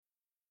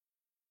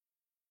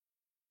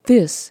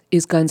This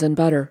is Guns and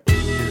Butter.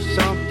 There's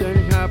something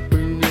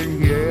happening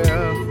here.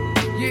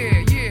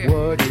 Yeah.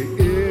 What it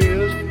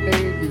is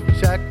ain't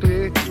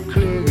exactly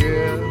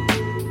clear.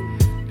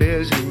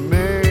 There's a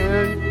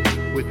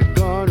man with a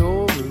gun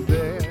over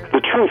there.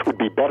 The truth would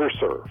be better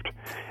served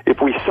if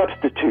we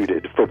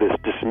substituted for this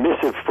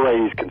dismissive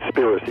phrase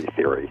conspiracy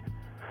theory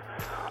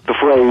the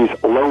phrase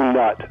lone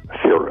nut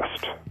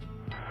theorist.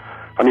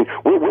 I mean,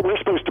 we're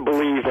supposed to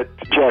believe that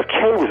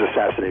JFK was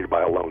assassinated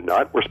by a lone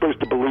nut. We're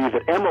supposed to believe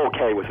that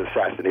MLK was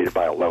assassinated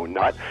by a lone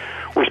nut.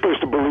 We're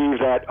supposed to believe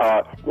that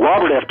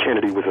Robert F.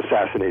 Kennedy was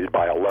assassinated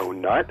by a lone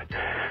nut.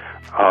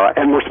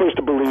 And we're supposed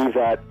to believe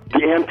that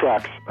the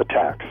Anthrax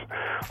attacks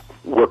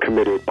were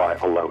committed by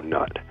a lone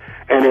nut.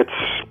 And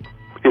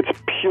it's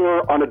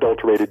pure,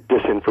 unadulterated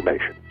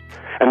disinformation.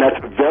 And that's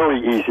very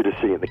easy to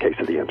see in the case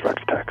of the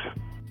Anthrax attacks.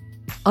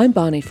 I'm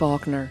Bonnie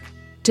Faulkner.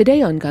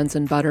 Today on Guns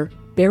and Butter,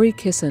 Barry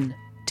Kissin.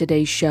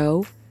 Today's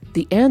show,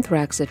 the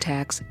Anthrax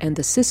attacks and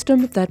the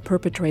system that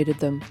perpetrated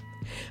them.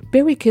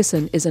 Barry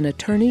Kissin is an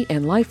attorney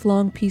and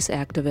lifelong peace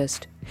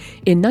activist.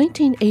 In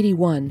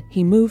 1981,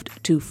 he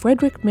moved to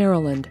Frederick,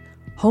 Maryland,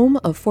 home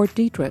of Fort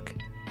Detrick,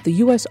 the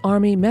U.S.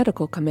 Army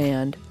Medical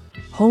Command,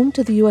 home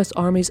to the U.S.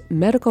 Army's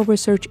Medical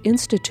Research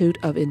Institute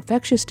of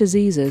Infectious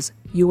Diseases,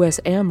 U.S.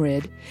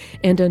 AMRID,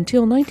 and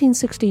until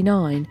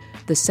 1969,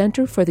 the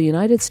Center for the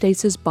United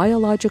States'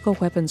 Biological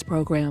Weapons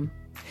Program.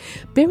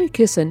 Barry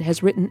Kissin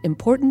has written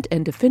important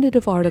and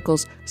definitive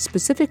articles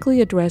specifically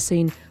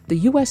addressing the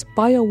U.S.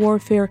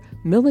 biowarfare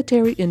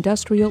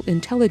military-industrial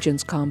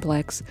intelligence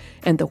complex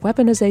and the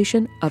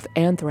weaponization of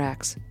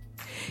anthrax.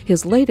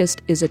 His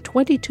latest is a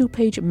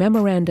 22-page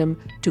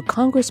memorandum to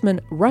Congressman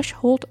Rush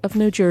Holt of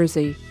New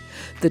Jersey,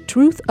 The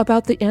Truth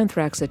About the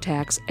Anthrax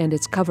Attacks and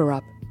Its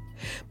Cover-Up.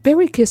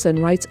 Barry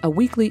Kissin writes a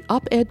weekly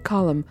op-ed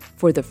column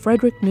for the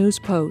Frederick News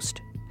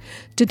Post.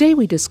 Today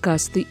we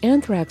discuss the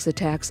anthrax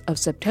attacks of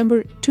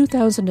September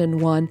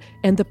 2001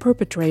 and the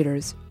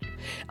perpetrators.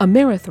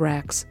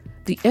 Amerithrax,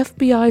 the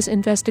FBI's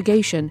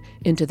investigation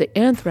into the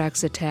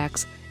anthrax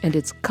attacks and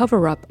its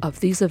cover-up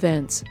of these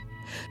events.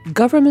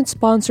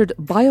 Government-sponsored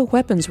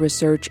bioweapons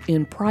research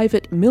in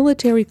private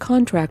military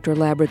contractor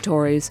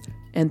laboratories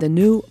and the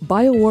new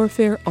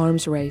biowarfare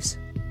arms race.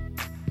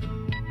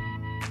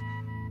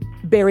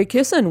 Barry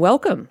Kissin,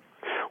 welcome.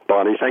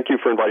 Bonnie, thank you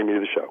for inviting me to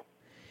the show.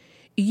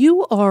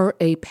 You are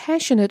a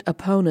passionate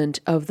opponent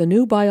of the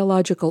new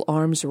biological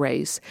arms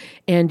race,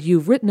 and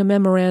you've written a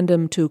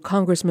memorandum to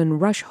Congressman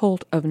Rush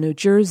Holt of New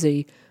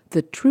Jersey,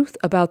 The Truth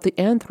About the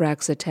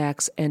Anthrax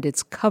Attacks and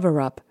Its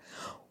Cover-Up.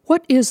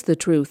 What is the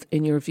truth,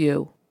 in your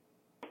view?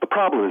 The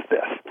problem is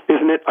this,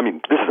 isn't it? I mean,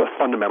 this is a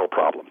fundamental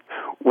problem.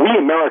 We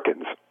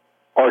Americans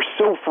are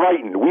so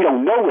frightened, we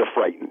don't know we're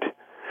frightened.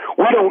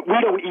 We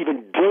don't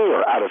even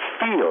dare, out of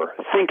fear,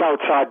 think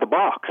outside the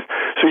box.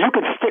 So you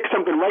can stick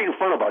something right in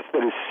front of us that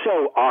is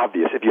so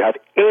obvious if you have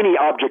any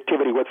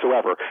objectivity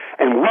whatsoever,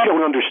 and we don't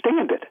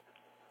understand it.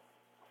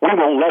 We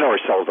won't let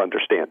ourselves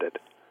understand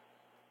it.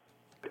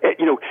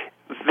 You know,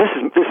 this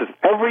is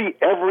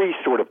every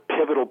sort of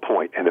pivotal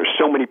point, and there's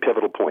so many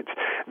pivotal points.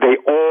 They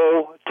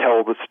all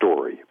tell the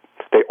story.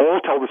 They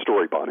all tell the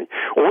story, Bonnie.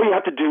 All you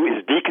have to do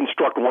is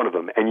deconstruct one of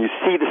them, and you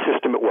see the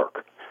system at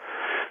work.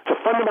 It's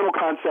a fundamental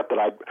concept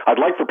that I'd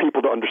like for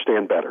people to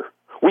understand better.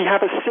 We have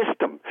a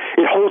system.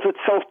 It holds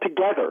itself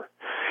together.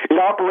 It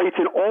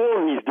operates in all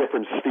of these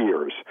different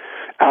spheres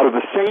out of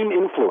the same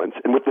influence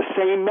and with the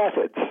same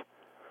methods.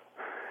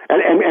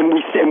 And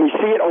we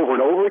see it over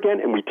and over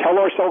again, and we tell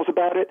ourselves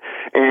about it,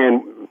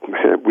 and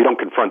we don't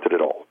confront it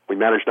at all. We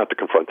manage not to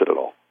confront it at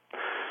all.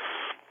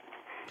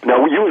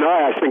 Now, you and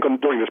I think,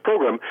 during this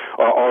program,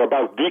 are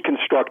about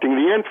deconstructing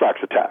the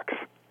anthrax attacks.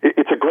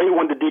 It's a great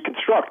one to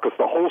deconstruct because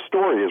the whole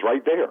story is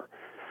right there.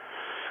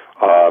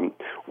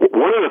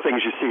 One of the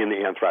things you see in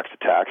the anthrax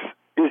attacks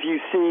is you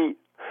see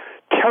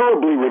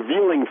terribly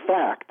revealing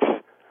facts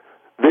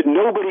that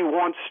nobody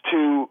wants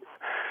to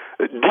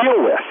deal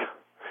with.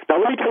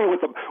 Now, let me tell you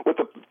what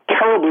the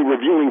terribly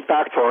revealing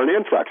facts are in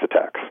anthrax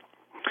attacks.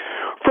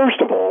 First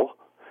of all,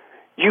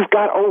 you've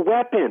got a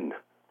weapon.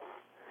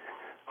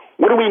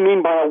 What do we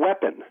mean by a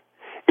weapon?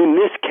 In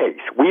this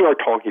case, we are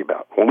talking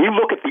about, when we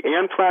look at the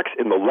anthrax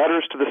in the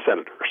letters to the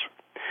senators,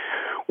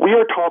 we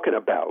are talking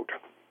about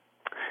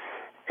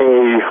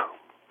a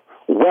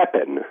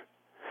weapon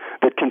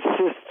that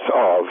consists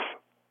of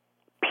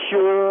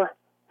pure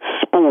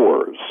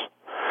spores,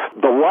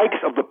 the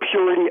likes of the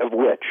purity of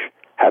which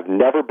have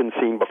never been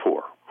seen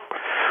before.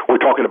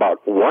 We're talking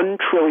about 1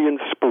 trillion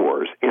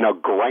spores in a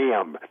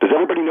gram. Does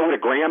everybody know what a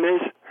gram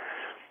is?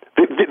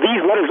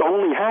 These letters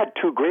only had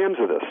 2 grams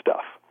of this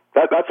stuff.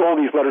 That's all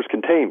these letters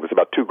contained, was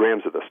about 2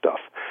 grams of this stuff.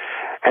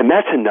 And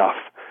that's enough.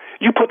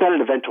 You put that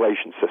in a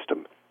ventilation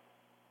system,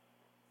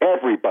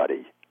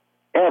 everybody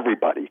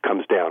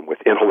comes down with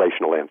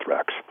inhalational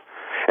anthrax.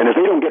 And if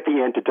they don't get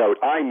the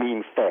antidote, I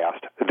mean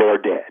fast, they're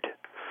dead.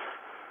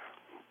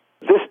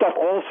 This stuff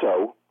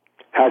also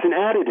has an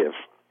additive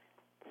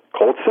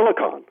called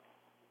silicon.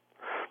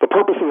 The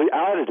purpose of the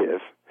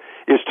additive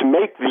is to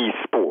make these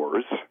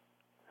spores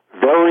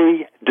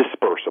very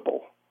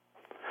dispersible,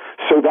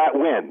 so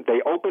when they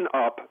open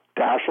up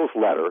Daschle's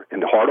letter in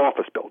the Hart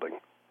Office building,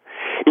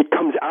 it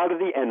comes out of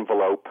the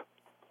envelope,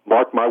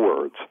 mark my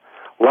words,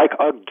 like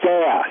a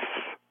gas.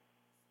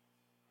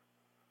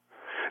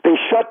 They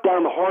shut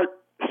down the Hart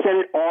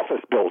Senate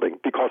office building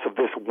because of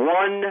this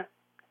one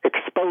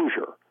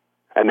exposure,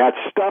 and that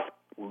stuff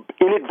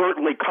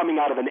inadvertently coming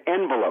out of an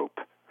envelope.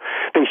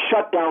 They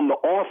shut down the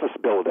office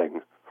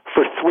building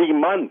for 3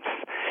 months.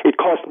 It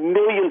cost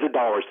millions of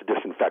dollars to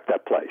disinfect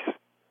that place.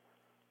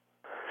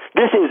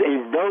 This is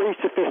a very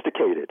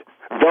sophisticated,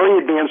 very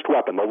advanced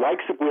weapon, the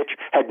likes of which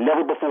had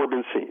never before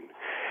been seen.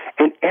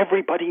 And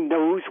everybody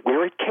knows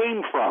where it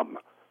came from.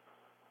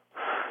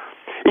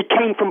 It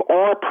came from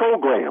our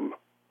program.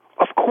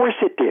 Of course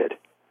it did.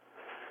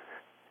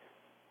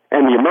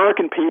 And the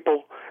American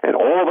people and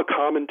all the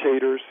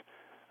commentators,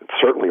 and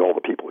certainly all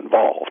the people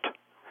involved,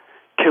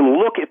 can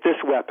look at this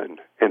weapon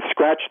and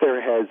scratch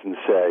their heads and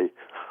say,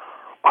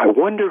 I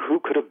wonder who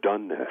could have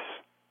done this.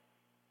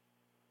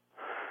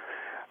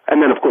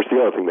 And then, of course, the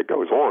other thing that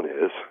goes on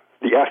is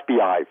the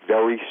FBI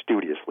very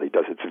studiously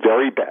does its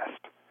very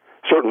best,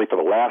 certainly for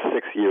the last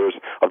 6 years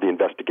of the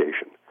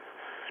investigation,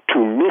 to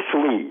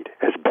mislead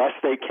as best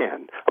they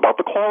can about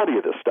the quality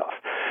of this stuff.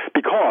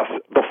 Because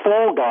the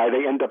fall guy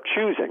they end up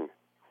choosing,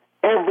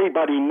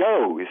 everybody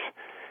knows,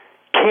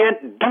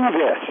 can't do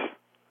this.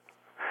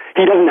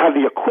 He doesn't have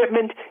the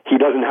equipment. He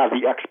doesn't have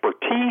the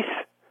expertise.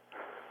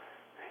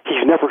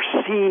 He's never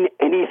seen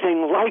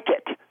anything like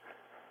it.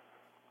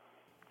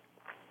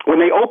 When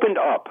they opened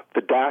up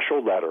the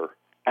Daschle letter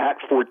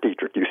at Fort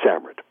Detrick,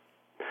 USAMRIID,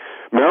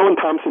 Marilyn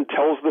Thompson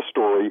tells the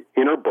story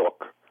in her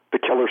book, The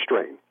Killer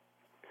Strain.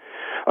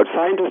 A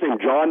scientist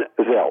named John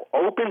Zell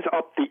opens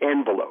up the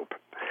envelope.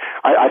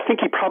 I think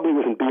he probably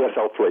was in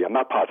BSL-3. I'm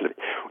not positive.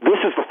 This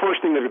is the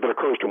first thing that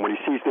occurs to him when he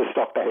sees this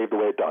stuff behave the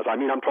way it does. I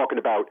mean, I'm talking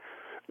about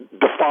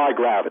defy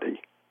gravity.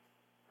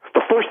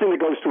 The first thing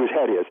that goes through his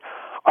head is,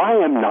 I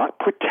am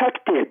not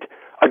protected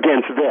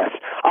against this.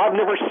 I've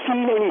never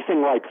seen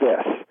anything like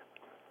this.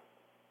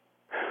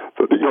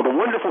 The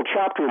wonderful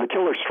chapter in The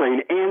Killer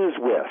Strain ends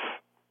with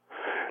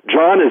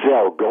John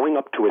Zell going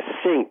up to a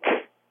sink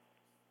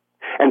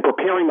and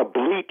preparing a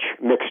bleach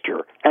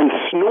mixture and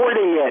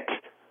snorting it.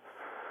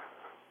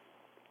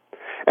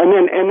 And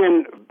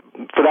then,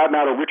 for that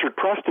matter, Richard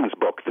Preston's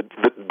book, The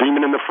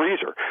Demon in the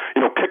Freezer,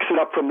 picks it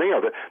up from there.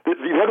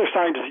 The other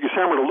scientists at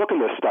USAMRIID are looking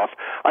at this stuff.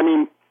 I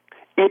mean,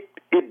 it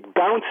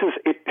bounces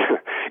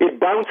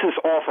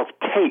off of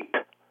tape.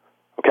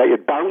 Okay,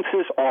 it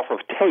bounces off of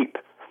tape.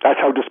 That's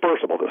how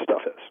dispersible this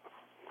stuff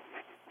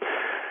is.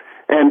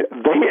 And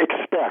they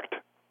expect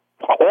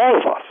all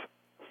of us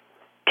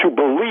to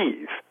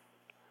believe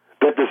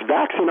that this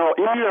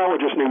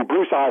immunologist named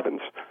Bruce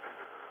Ivins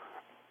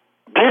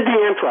did the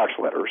anthrax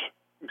letters,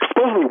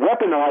 supposedly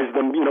weaponized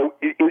them,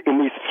 in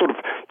these sort of,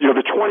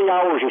 the 20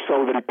 hours or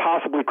so that he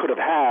possibly could have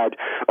had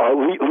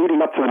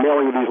leading up to the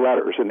mailing of these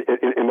letters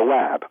in the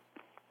lab.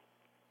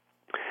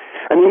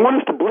 And he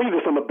wants to believe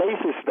this on the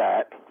basis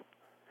that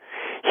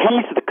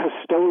he's the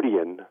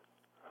custodian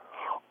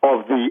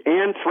of the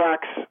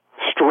anthrax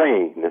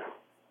strain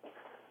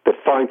that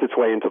finds its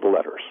way into the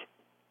letters.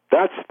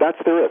 That's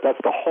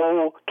the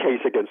whole case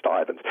against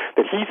Ivins,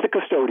 that he's the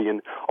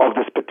custodian of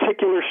this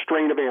particular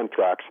strain of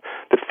anthrax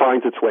that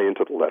finds its way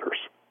into the letters.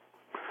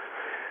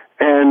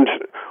 And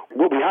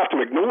what we have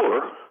to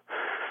ignore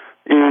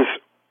is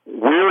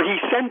where he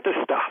sent the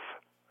stuff.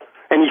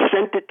 And he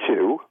sent it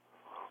to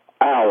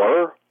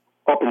our,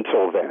 up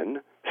until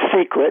then,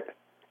 secret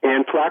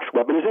anthrax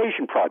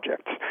weaponization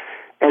projects.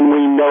 And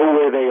we know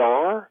where they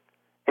are,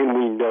 and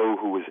we know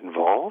who is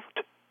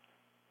involved.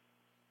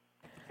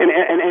 And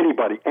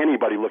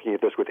anybody looking at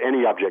this with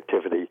any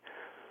objectivity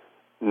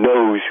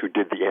knows who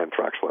did the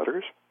anthrax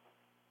letters.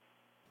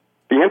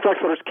 The anthrax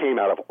letters came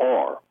out of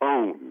our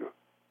own,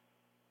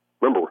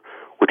 remember,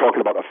 we're talking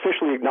about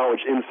officially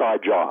acknowledged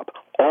inside job,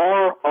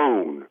 our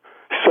own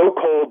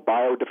so-called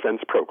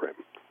biodefense program.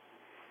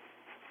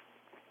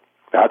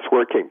 That's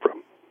where it came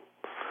from.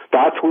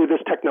 That's where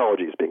this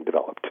technology is being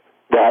developed,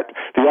 that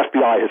the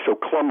FBI has so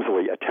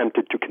clumsily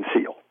attempted to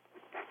conceal.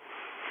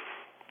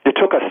 It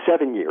took us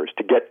 7 years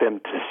to get them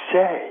to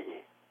say,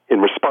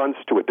 in response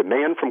to a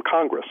demand from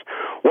Congress,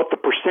 what the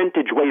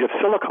percentage weight of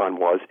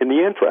silicon was in the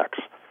anthrax.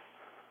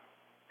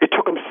 It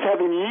took them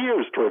 7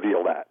 years to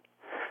reveal that.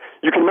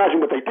 You can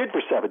imagine what they did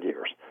for 7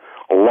 years.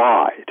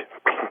 Lied.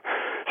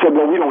 Said,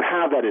 well, we don't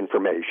have that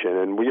information,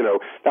 and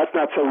that's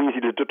not so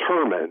easy to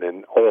determine,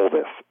 and all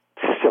this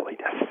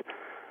silliness.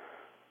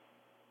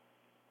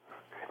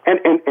 And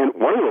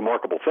one of the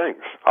remarkable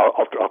things,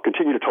 I'll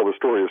continue to tell the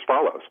story as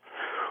follows.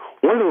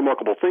 One of the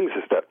remarkable things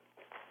is that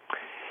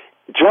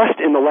just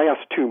in the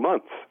last 2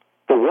 months,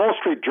 the Wall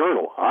Street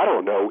Journal, I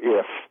don't know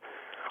if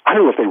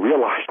they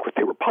realized what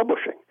they were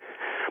publishing,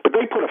 but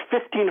they put a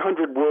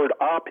 1,500-word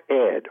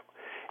op-ed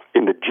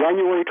in the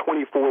January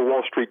 24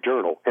 Wall Street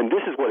Journal, and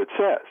this is what it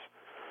says.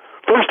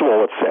 First of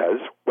all, it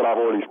says what I've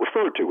already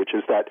referred to, which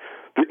is that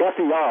the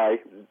FBI,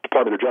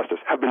 Department of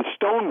Justice, have been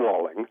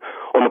stonewalling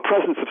on the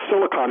presence of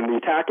silicon in the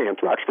attack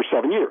anthrax for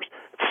 7 years.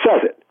 It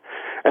says it.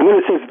 And then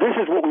it says, this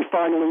is what we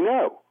finally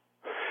know.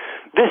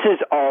 This is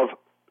of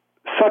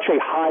such a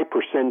high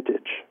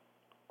percentage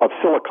of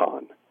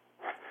silicon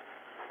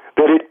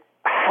that it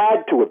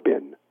had to have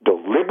been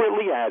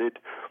deliberately added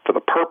for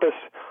the purpose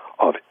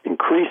of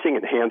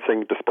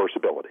enhancing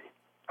dispersibility.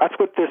 That's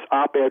what this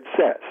op-ed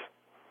says.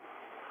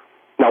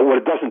 Now, what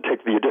it doesn't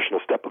take the additional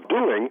step of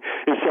doing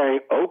is saying,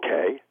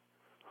 okay,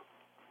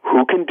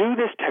 who can do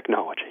this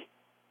technology?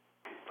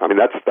 I mean,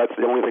 that's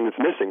the only thing that's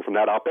missing from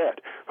that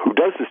op-ed. Who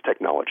does this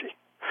technology?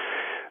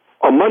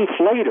 A month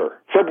later,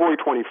 February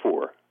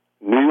 24,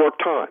 New York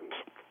Times,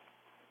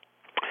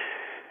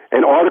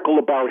 an article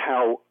about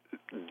how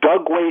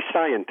Dugway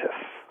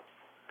scientists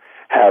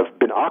have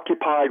been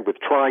occupied with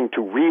trying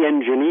to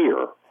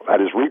re-engineer, that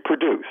is,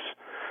 reproduce,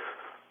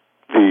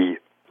 the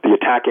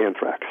attack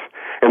anthrax.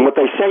 And what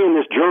they say in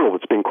this journal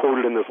that's being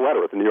quoted in this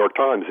letter at the New York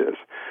Times is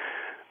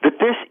that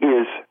this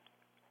is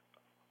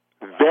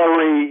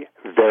very,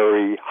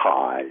 very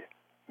high,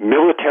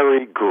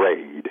 military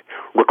grade,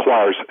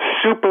 requires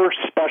super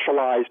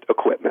specialized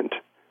equipment,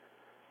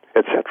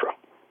 etc.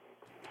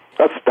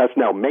 That's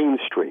now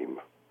mainstream.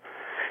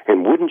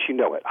 And wouldn't you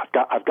know it?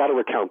 I've got to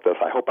recount this.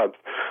 I hope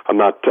I'm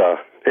not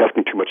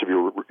asking too much of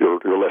your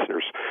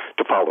listeners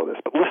to follow this,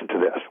 but listen to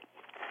this.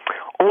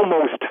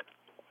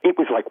 It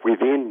was like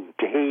within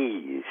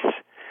days,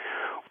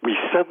 we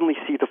suddenly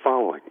see the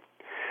following.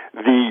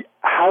 The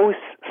House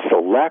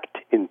Select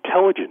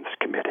Intelligence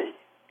Committee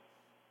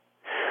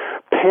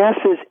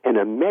passes an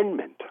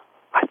amendment,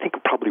 I think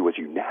it probably was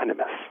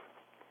unanimous,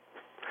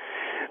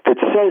 that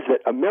says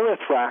that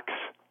Amerithrax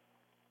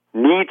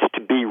needs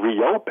to be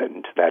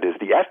reopened. That is,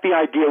 the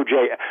FBI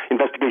DOJ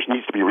investigation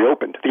needs to be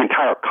reopened. The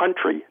entire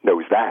country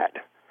knows that.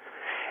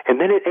 And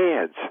then it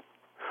adds,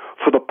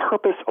 for the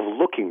purpose of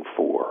looking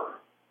for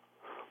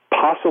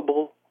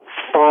possible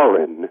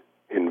foreign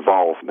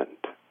involvement.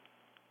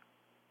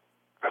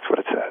 That's what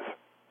it says.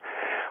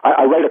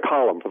 I write a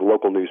column for the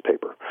local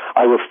newspaper.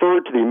 I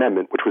referred to the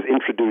amendment, which was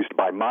introduced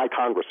by my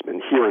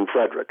congressman here in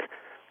Frederick,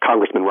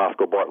 Congressman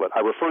Roscoe Bartlett. I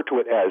refer to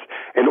it as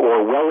an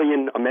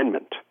Orwellian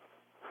amendment.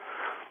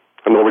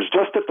 In other words,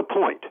 just at the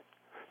point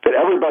that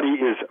everybody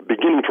is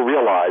beginning to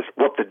realize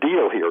what the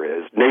deal here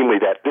is,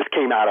 namely that this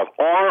came out of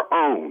our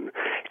own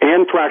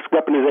anthrax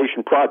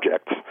weaponization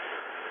projects,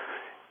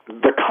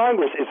 the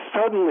Congress is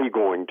suddenly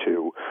going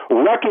to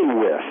reckon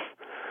with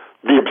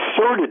the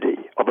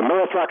absurdity of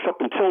Amerithrax up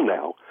until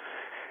now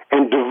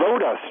and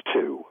devote us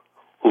to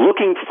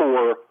looking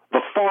for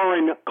the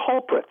foreign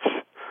culprits.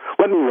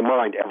 Let me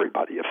remind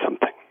everybody of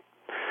something.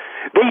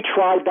 They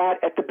tried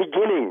that at the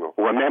beginning,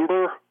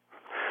 remember?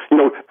 You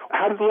know,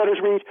 how did the letters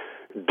read?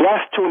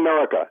 Death to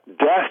America,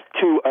 death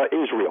to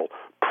Israel,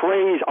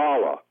 praise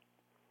Allah.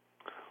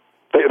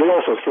 They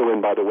also threw in,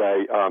 by the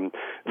way,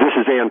 this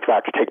is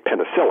anthrax, take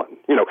penicillin.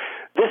 You know,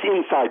 this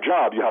inside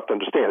job, you have to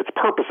understand, its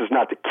purpose is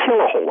not to kill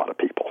a whole lot of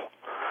people.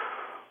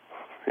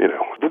 You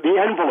know, the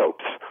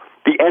envelopes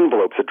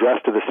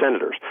addressed to the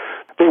senators,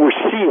 they were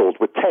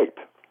sealed with tape.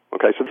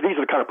 Okay, so these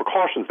are the kind of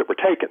precautions that were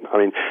taken. I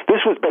mean,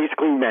 this was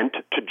basically meant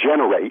to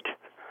generate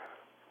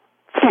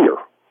fear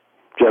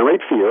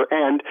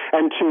and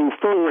to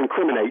further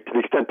incriminate, to the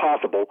extent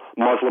possible,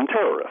 Muslim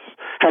terrorists.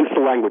 Hence the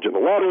language in the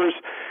letters,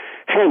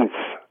 hence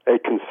a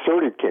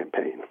concerted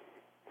campaign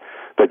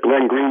that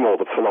Glenn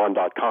Greenwald of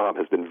Salon.com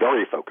has been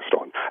very focused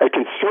on. A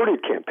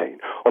concerted campaign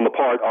on the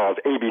part of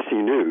ABC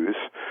News,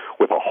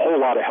 with a whole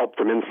lot of help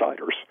from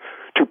insiders,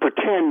 to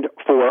pretend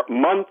for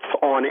months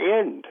on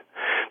end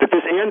that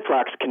this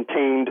anthrax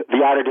contained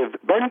the additive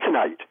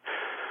bentonite,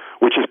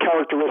 which is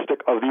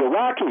characteristic of the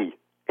Iraqi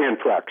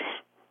anthrax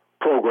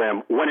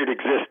program when it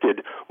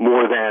existed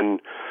more than,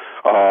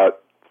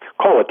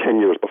 call it 10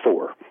 years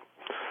before.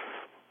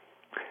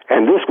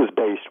 And this was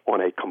based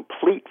on a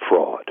complete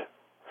fraud,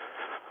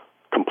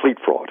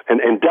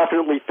 and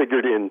definitely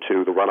figured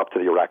into the run-up to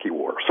the Iraqi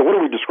war. So what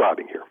are we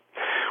describing here?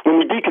 When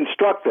we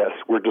deconstruct this,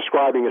 we're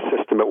describing a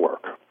system at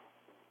work.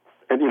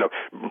 And, you know,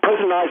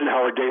 President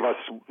Eisenhower gave us,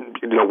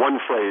 one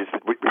phrase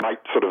that we might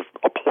sort of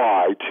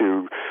apply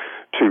to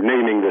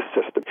naming this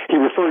system. He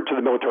referred to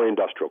the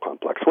military-industrial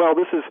complex. Well,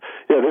 this is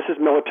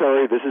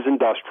military, this is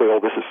industrial,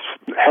 this is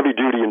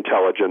heavy-duty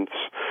intelligence,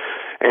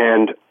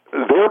 and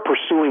they're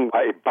pursuing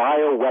a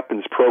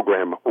bioweapons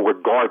program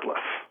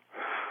regardless.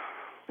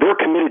 They're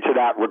committed to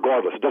that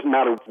regardless. It doesn't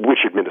matter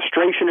which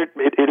administration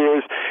it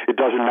is. It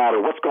doesn't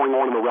matter what's going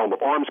on in the realm of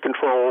arms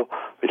control.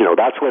 You know,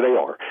 that's where they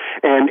are.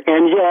 And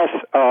yes,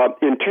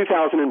 in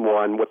 2001,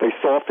 what they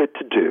saw fit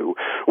to do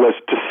was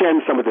to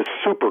send some of this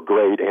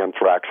super-grade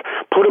anthrax,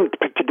 put them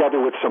together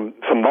with some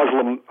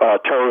Muslim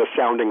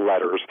terrorist-sounding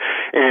letters,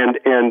 and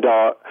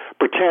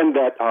pretend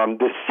that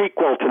this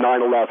sequel to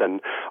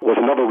 9/11 was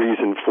another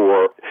reason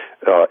for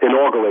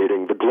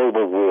inaugurating the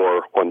global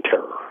war on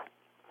terror.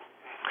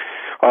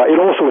 It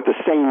also, at the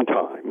same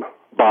time,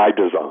 by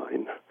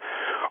design,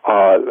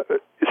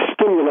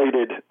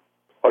 stimulated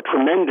a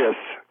tremendous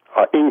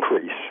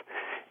increase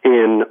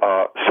in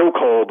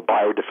so-called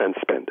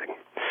biodefense spending,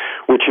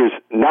 which is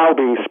now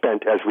being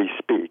spent as we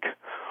speak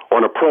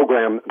on a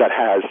program that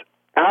has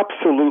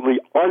absolutely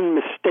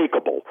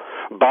unmistakable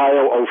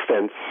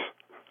bio-offense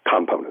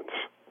components.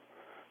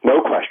 No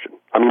question.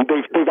 I mean,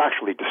 they've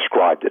actually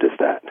described it as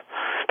that.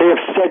 They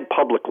have said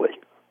publicly,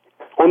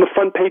 on the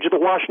front page of the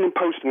Washington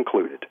Post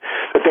included,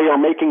 that they are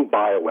making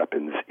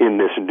bioweapons in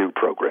this new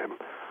program,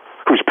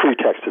 whose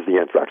pretext is the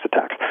anthrax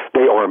attacks.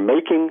 They are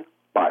making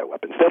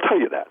bioweapons. They'll tell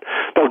you that.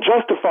 They'll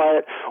justify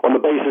it on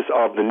the basis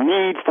of the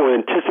need for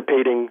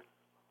anticipating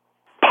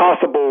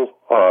possible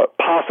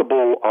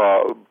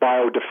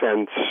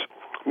biodefense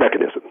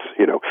mechanisms.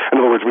 In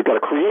other words, we've got to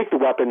create the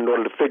weapon in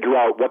order to figure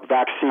out what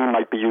vaccine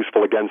might be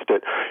useful against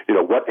it,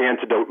 what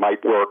antidote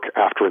might work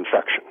after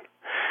infection.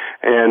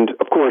 And,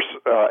 of course,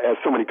 as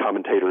so many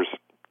commentators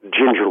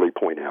gingerly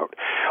point out,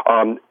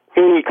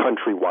 any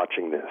country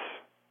watching this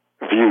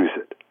views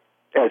it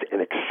as an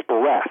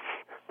express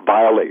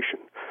violation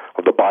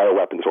of the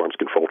Bioweapons Arms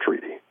Control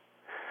Treaty.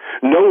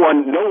 No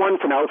one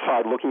from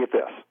outside looking at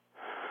this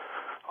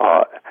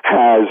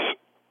has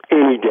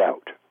any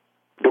doubt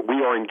that we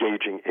are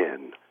engaging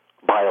in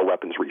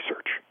bioweapons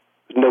research.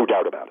 There's no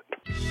doubt about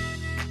it.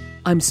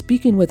 I'm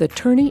speaking with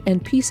attorney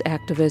and peace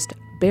activist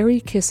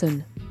Barry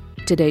Kissin.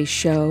 Today's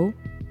show,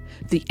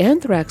 the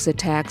anthrax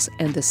attacks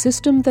and the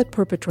system that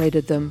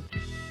perpetrated them.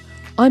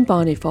 I'm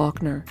Bonnie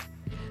Faulkner.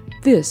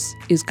 This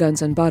is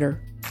Guns and Butter.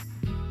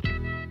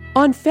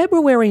 On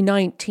February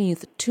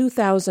 19th,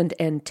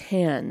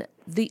 2010,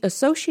 the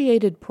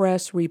Associated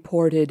Press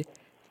reported,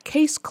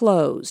 "Case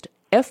closed.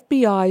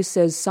 FBI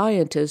says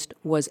scientist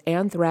was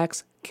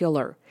anthrax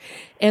killer."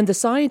 And the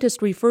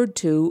scientist referred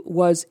to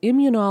was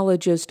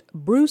immunologist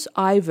Bruce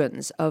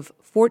Ivins of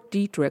Fort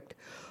Detrick,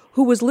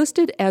 who was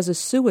listed as a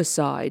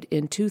suicide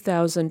in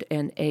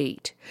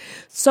 2008.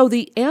 So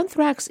the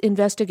anthrax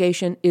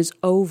investigation is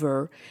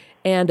over,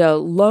 and a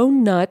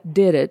lone nut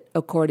did it,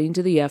 according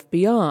to the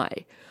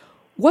FBI.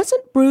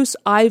 Wasn't Bruce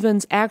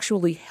Ivins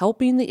actually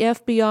helping the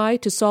FBI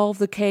to solve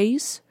the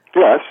case?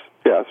 Yes.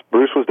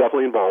 Bruce was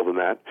definitely involved in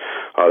that.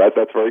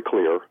 That's very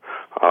clear.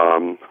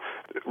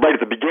 Right at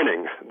the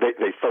beginning,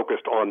 they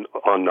focused on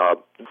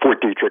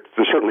Fort Detrick.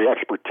 There's certainly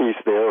expertise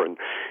there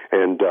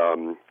and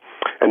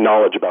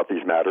knowledge about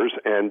these matters.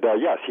 And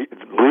yes,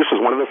 Bruce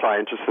was one of the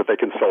scientists that they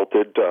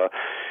consulted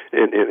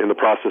in the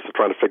process of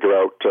trying to figure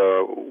out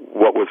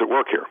what was at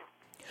work here.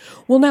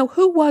 Well, now,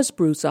 who was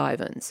Bruce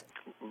Ivins?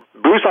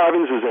 Bruce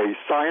Ivins is a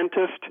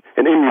scientist,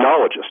 an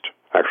immunologist,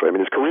 actually. I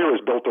mean, his career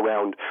is built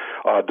around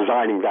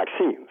designing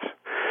vaccines.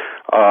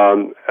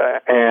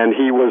 And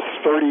he was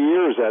 30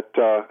 years at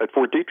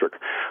Fort Detrick.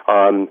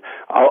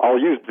 I'll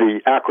use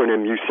the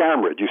acronym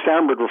USAMRIID.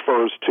 USAMRIID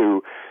refers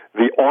to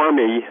the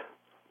Army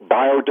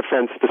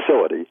Biodefense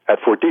Facility at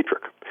Fort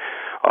Detrick.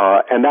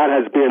 And that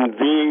has been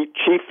the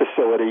chief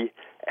facility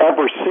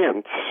ever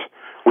since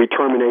we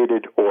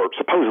terminated, or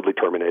supposedly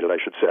terminated, I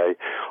should say,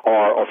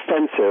 our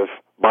offensive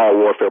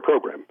biowarfare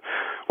program,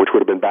 which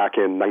would have been back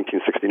in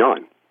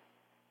 1969.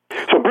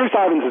 So Bruce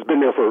Ivins has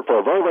been there for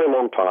a very, very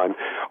long time,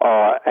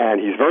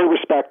 and he's very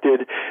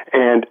respected.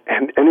 And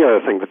the other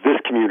thing that this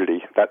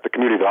community, that the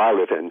community that I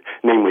live in,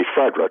 namely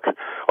Frederick,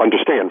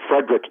 understand,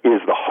 Frederick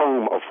is the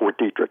home of Fort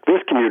Detrick.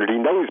 This community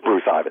knows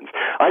Bruce Ivins.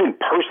 I didn't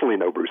personally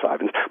know Bruce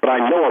Ivins, but I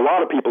know a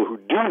lot of people who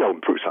do know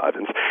Bruce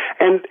Ivins,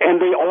 and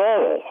they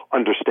all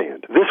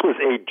understand. This was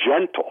a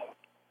gentle,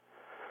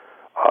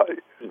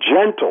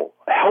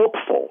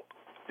 helpful,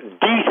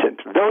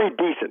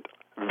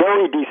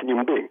 very decent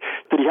human being.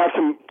 Did he have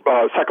some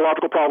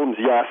psychological problems?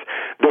 Yes.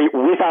 They,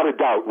 without a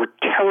doubt, were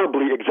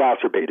terribly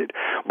exacerbated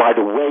by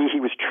the way he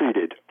was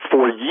treated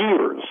for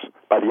years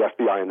by the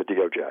FBI and the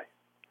DOJ.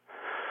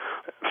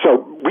 So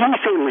we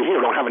certainly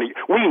here don't have any,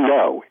 we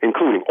know,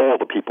 including all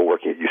the people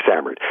working at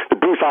USAMRIID, that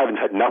Bruce Ivins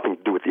had nothing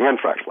to do with the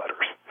anthrax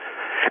letters.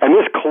 And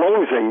this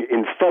closing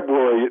in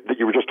February that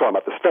you were just talking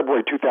about, this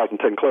February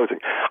 2010 closing,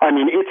 I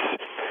mean,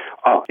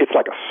 it's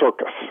like a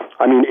circus.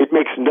 I mean, it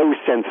makes no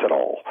sense at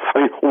all. I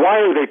mean, why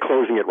are they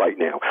closing it right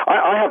now?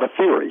 I have a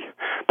theory.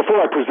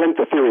 Before I present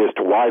the theory as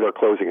to why they're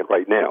closing it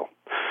right now,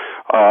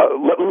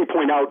 let me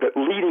point out that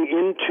leading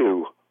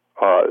into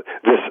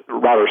this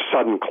rather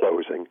sudden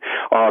closing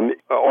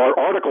are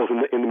articles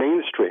in the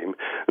mainstream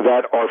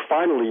that are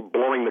finally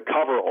blowing the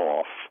cover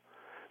off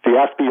the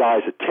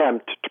FBI's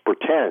attempt to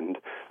pretend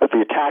that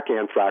the attack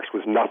anthrax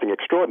was nothing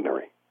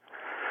extraordinary.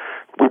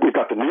 We've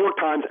got the New York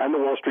Times and the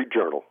Wall Street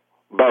Journal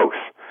both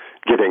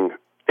giving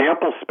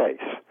ample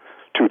space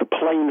to the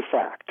plain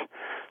fact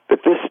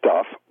that this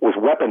stuff was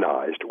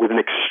weaponized with an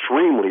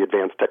extremely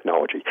advanced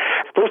technology.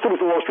 First it was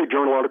the Wall Street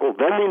Journal article,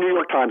 then the New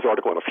York Times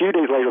article, and a few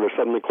days later they're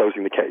suddenly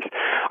closing the case.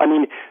 I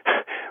mean,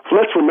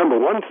 let's remember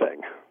one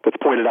thing that's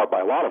pointed out by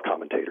a lot of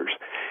commentators.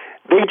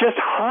 They just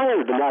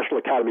hired the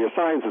National Academy of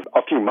Sciences a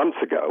few months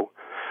ago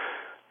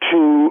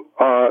to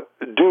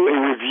do a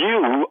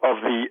review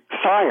of the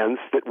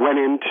science that went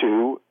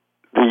into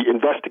the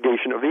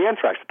investigation of the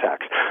anthrax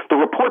attacks. The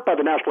report by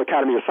the National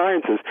Academy of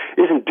Sciences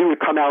isn't due to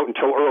come out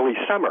until early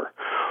summer.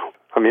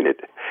 I mean,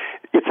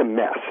 it's a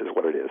mess is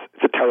what it is.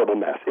 It's a terrible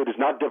mess. It is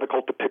not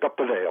difficult to pick up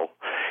the veil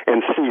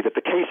and see that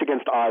the case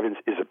against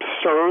Ivins is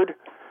absurd,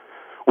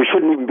 We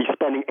shouldn't even be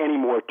spending any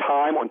more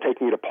time on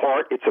taking it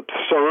apart. It's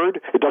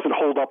absurd. It doesn't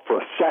hold up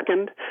for a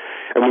second.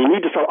 And we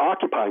need to start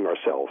occupying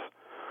ourselves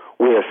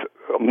with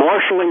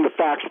marshaling the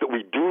facts that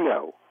we do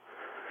know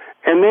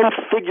and then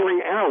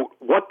figuring out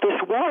what this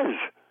was.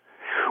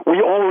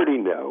 We already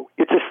know.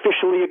 It's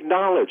officially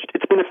acknowledged.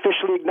 It's been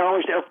officially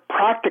acknowledged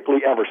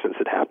practically ever since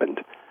it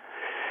happened.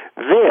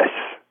 This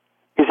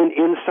is an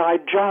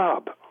inside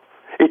job.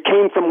 It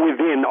came from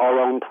within our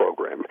own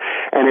program,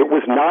 and it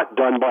was not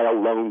done by a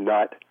lone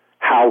nut.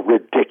 How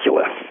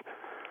ridiculous.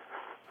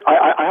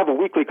 I have a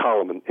weekly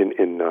column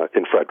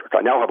in Frederick.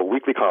 I now have a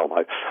weekly column.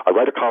 I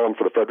write a column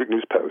for the Frederick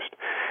News Post.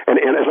 And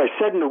as I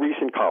said in a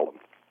recent column,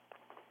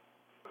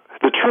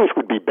 the truth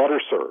would be better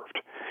served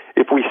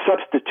if we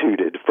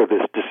substituted for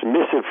this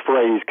dismissive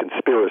phrase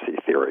conspiracy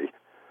theory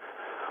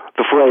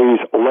the phrase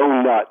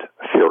lone nut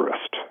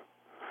theorist.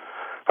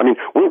 I mean,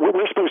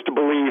 we're supposed to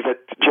believe that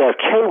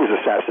JFK was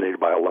assassinated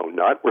by a lone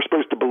nut. We're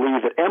supposed to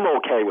believe that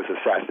MLK was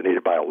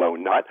assassinated by a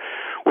lone nut.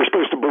 We're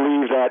supposed to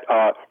believe that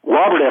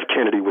Robert F.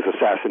 Kennedy was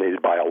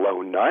assassinated by a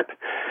lone nut.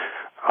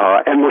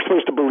 And we're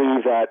supposed to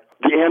believe that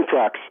the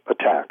Anthrax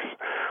attacks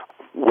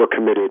were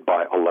committed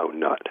by a lone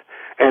nut.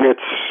 And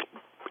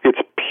it's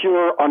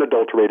pure,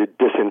 unadulterated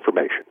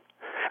disinformation.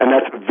 And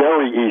that's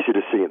very easy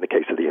to see in the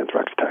case of the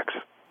Anthrax attacks.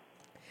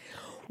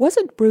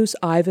 Wasn't Bruce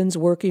Ivins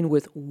working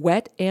with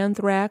wet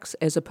anthrax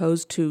as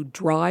opposed to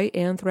dry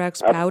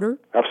anthrax powder?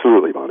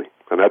 Absolutely, Bonnie.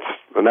 And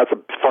that's a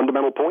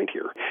fundamental point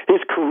here.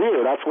 His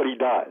career, that's what he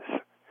does.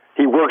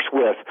 He works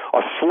with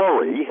a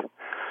slurry,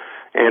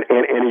 and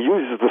he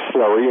uses the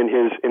slurry in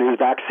his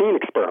vaccine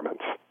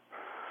experiments.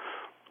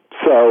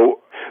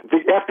 So the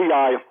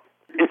FBI,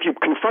 if you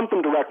confront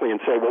them directly and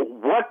say, well,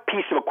 what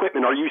piece of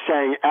equipment are you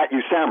saying at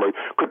USAMRIID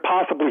could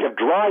possibly have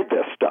dried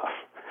this stuff?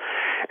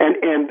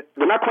 And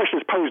when that question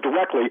is posed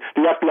directly,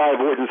 the FBI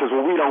avoids and says,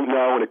 well, we don't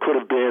know, and it could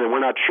have been, and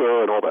we're not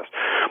sure, and all this.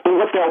 But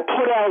what they'll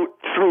put out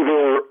through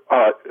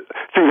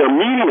their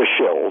media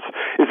shills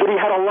is that he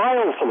had a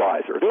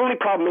lyophilizer. The only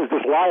problem is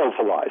this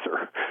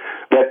lyophilizer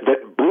that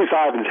Bruce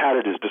Ivins had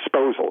at his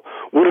disposal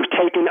would have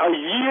taken a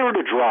year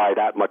to dry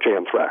that much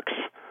anthrax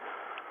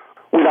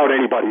without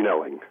anybody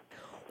knowing.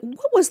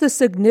 What was the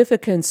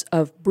significance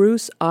of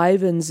Bruce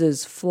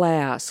Ivins's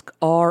flask,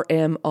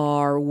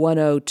 RMR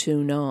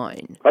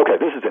 1029? Okay,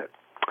 this is it.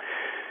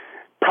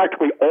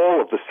 Practically all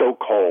of the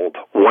so-called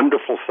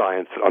wonderful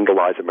science that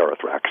underlies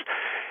Amerithrax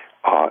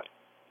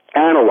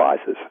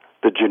analyzes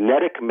the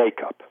genetic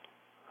makeup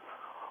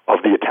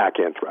of the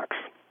attack anthrax.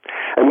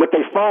 And what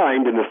they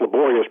find in this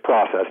laborious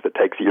process that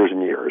takes years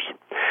and years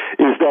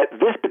is that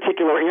this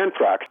particular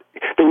anthrax,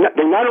 they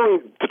not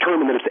only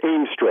determine that it's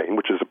AIM strain,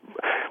 which is,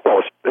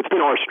 well, it's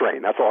been our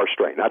strain. That's our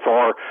strain. That's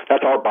our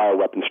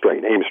bioweapon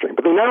strain, AIM strain.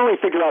 But they not only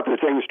figure out that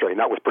it's AIM strain,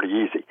 that was pretty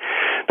easy.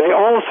 They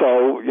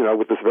also,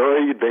 with this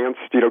very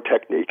advanced,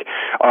 technique,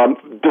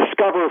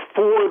 discover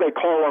four, they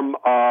call them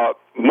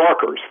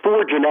markers,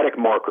 four genetic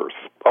markers,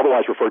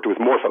 otherwise referred to as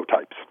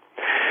morphotypes.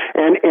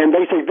 And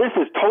they say this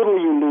is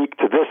totally unique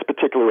to this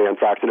particular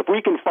anthrax, and if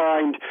we can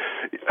find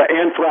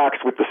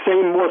anthrax with the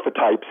same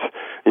morphotypes,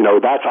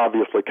 that's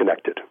obviously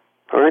connected.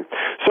 All right?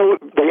 So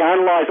they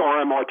analyze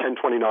RMR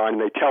 1029, and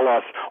they tell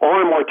us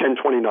RMR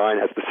 1029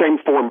 has the same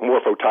four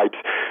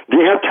morphotypes. The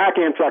attack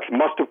anthrax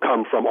must have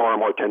come from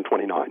RMR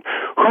 1029.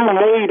 Who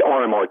made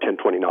RMR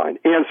 1029?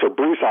 Answer,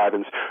 Bruce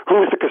Ivins.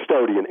 Who is the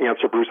custodian?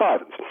 Answer, Bruce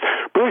Ivins.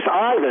 Bruce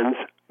Ivins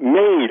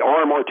made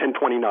RMR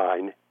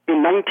 1029 in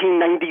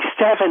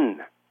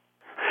 1997.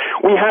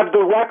 We have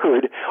the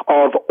record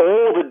of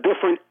all the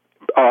different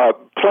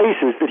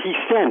places that he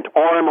sent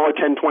RMR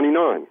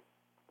 1029.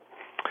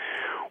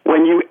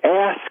 When you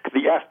ask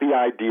the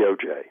FBI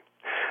DOJ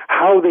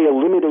how they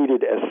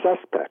eliminated as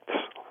suspects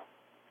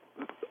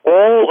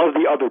all of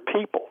the other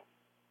people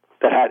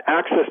that had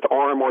access to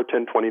RMR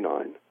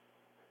 1029,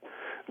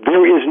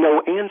 there is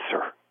no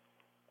answer.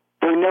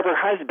 There never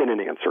has been an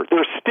answer.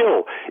 There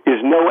still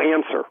is no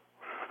answer.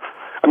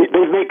 I mean,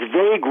 they make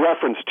vague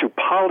reference to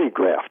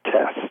polygraph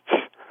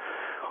tests.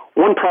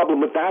 One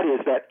problem with that is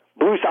that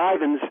Bruce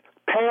Ivins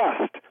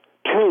passed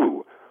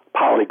 2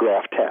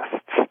 polygraph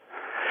tests.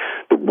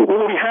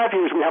 What we have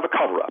here is we have a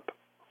cover-up.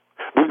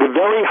 The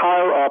very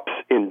higher-ups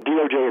in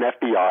DOJ and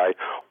FBI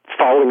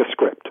following a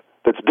script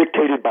that's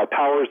dictated by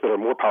powers that are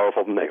more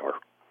powerful than they are.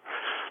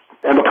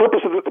 And the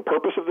purpose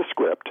of the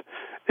script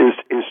is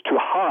to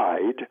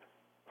hide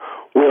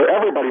where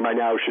everybody by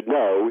now should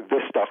know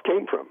this stuff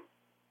came from.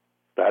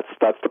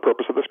 That's the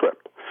purpose of the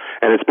script.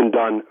 And it's been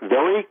done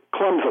very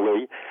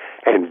clumsily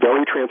and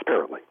very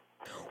transparently.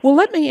 Well,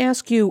 let me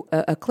ask you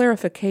a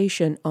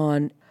clarification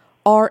on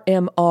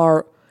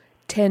RMR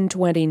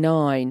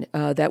 1029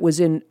 that was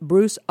in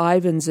Bruce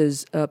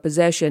Ivins's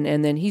possession,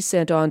 and then he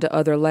sent on to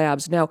other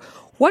labs. Now,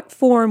 what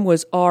form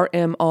was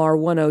RMR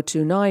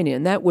 1029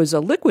 in? That was a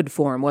liquid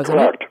form, wasn't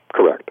it?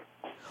 Correct.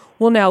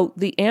 Well, now,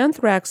 the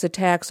anthrax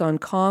attacks on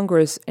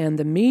Congress and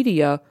the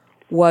media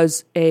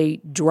was a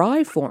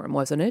dry form,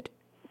 wasn't it?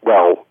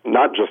 Well,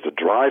 not just a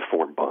dry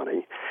form,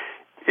 Bonnie.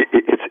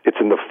 It's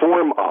in the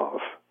form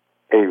of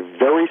a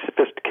very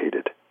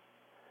sophisticated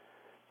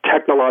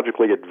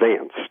technologically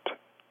advanced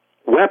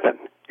weapon.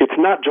 It's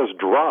not just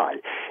dry.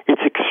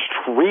 It's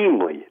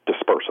extremely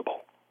dispersible.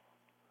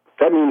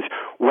 That means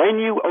when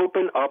you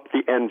open up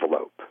the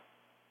envelope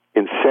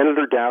in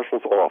Senator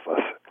Daschle's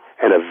office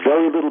and a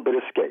very little bit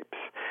escapes,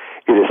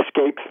 it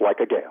escapes like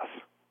a gas.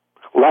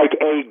 Like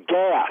a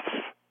gas.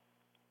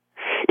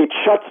 It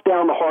shuts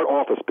down the Hart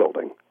office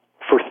building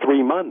for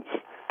 3 months.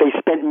 They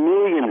spent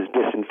millions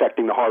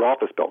disinfecting the Hart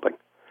office building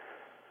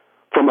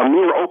from a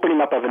mere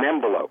opening up of an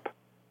envelope.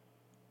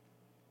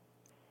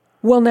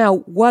 Well, now,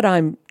 what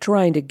I'm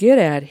trying to get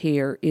at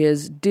here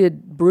is,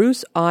 did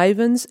Bruce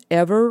Ivins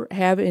ever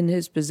have in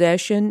his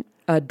possession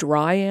a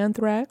dry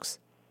anthrax?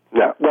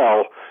 No.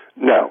 Well,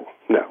 no.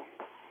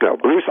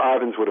 Bruce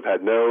Ivins would have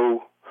had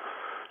no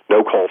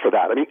call for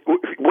that. I mean,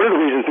 one of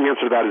the reasons the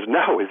answer to that is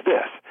no is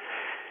this.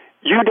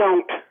 You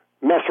don't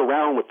mess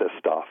around with this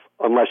stuff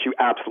unless you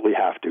absolutely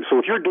have to. So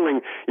if you're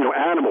doing,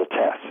 animal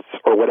tests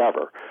or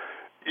whatever,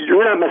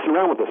 you're not messing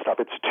around with this stuff.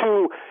 It's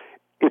too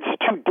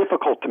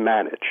difficult to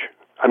manage.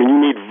 I mean, you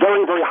need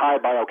very, very high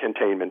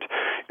biocontainment,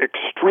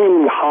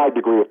 extremely high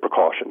degree of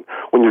precaution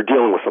when you're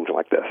dealing with something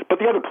like this. But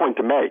the other point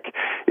to make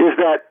is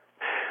that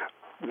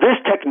this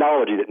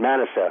technology that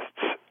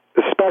manifests,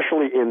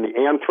 especially in the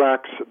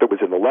anthrax that was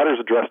in the letters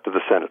addressed to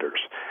the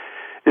senators,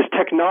 is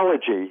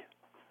technology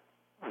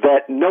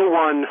that no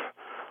one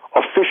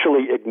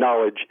officially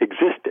acknowledged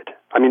existed.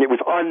 I mean, it was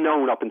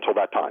unknown up until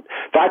that time.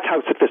 That's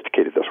how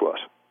sophisticated this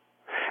was.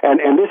 And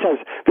this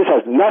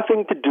has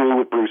nothing to do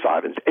with Bruce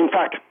Ivins. In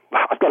fact,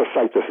 I've got to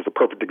cite this as a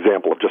perfect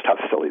example of just how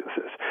silly this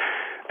is.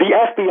 The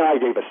FBI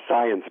gave a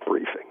science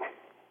briefing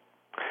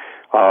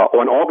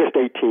on August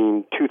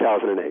 18,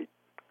 2008,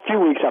 a few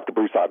weeks after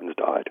Bruce Ivins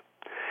died.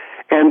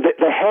 And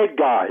the head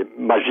guy,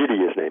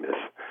 Majidi, his name is,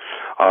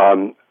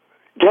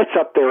 gets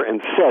up there and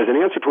says, in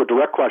answer to a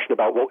direct question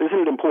about, well, isn't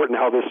it important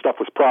how this stuff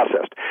was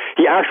processed?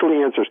 He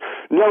actually answers,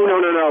 no,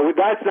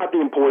 that's not the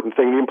important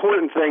thing. The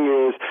important thing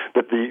is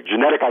that the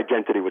genetic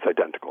identity was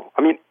identical.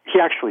 I mean,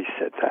 he actually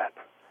said that.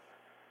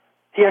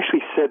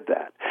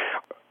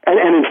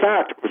 And in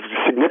fact, a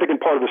significant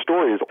part of the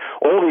story is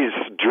all these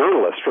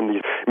journalists from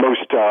these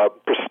most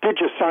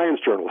prestigious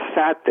science journals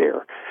sat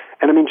there,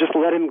 and I mean, just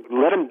let him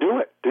do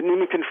it. Didn't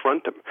even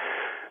confront him.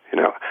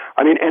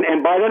 I mean,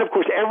 and by then, of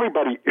course,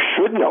 everybody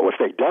should know if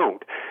they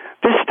don't.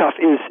 This stuff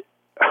is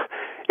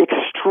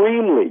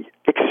extremely,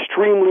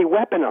 extremely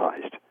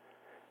weaponized.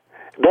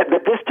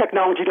 That this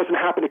technology doesn't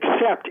happen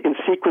except in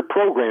secret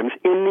programs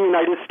in the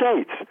United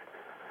States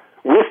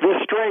with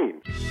this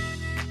strain.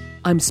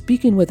 I'm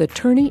speaking with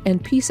attorney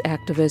and peace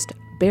activist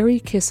Barry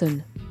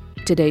Kissin.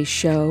 Today's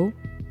show,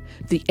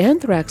 the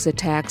anthrax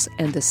attacks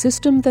and the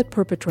system that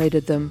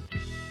perpetrated them.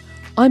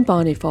 I'm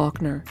Bonnie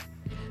Faulkner.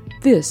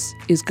 This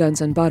is Guns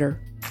and Butter.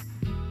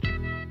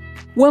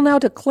 Well, now,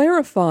 to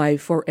clarify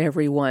for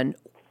everyone,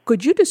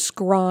 could you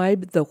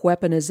describe the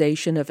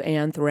weaponization of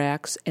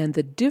anthrax and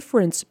the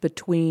difference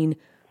between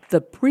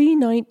the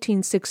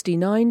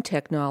pre-1969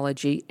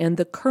 technology and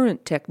the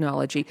current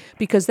technology?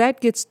 Because that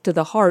gets to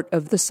the heart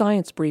of the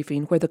science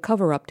briefing where the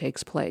cover-up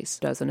takes place,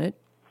 doesn't it?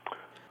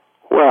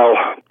 Well,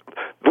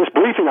 this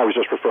briefing I was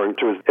just referring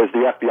to is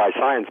the FBI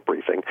science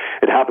briefing.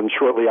 It happened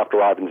shortly after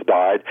Ivins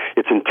died.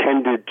 It's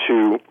intended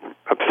to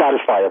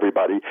satisfy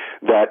everybody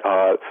that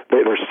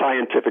there's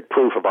scientific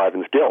proof of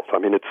Ivins' guilt. I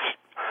mean, it's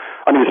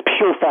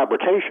pure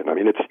fabrication. I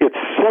mean, it's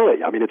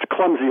silly. I mean, it's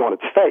clumsy on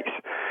its face.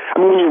 I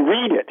mean, when you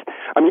read it,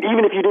 I mean,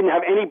 even if you didn't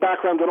have any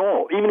background at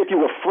all, even if you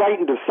were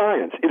frightened of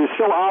science, it is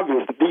so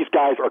obvious that these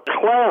guys are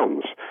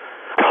clowns,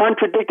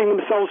 contradicting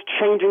themselves,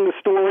 changing the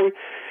story,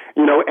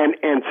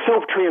 and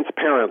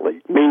self-transparently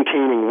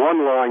maintaining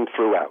one line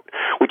throughout,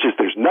 which is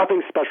there's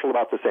nothing special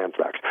about this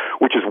anthrax,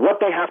 which is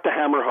what they have to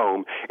hammer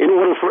home in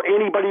order for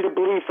anybody to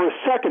believe for a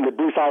second that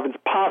Bruce Ivins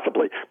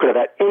possibly could have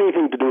had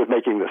anything to do with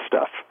making this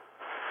stuff.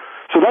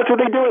 So that's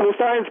what they do in the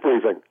science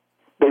briefing.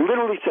 They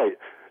literally say,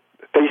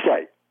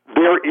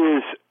 there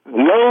is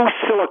no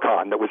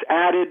silicon that was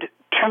added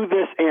to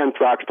this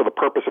anthrax for the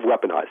purpose of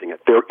weaponizing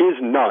it. There is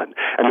none.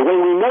 And the way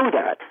we know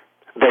that,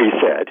 they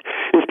said,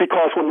 is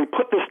because when we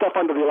put this stuff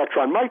under the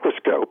electron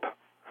microscope,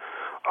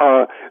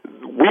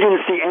 we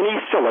didn't see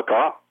any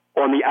silica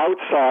on the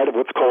outside of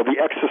what's called the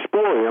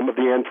exosporium of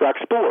the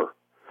anthrax spore.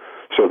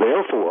 So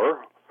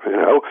therefore,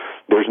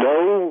 there's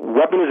no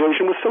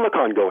weaponization with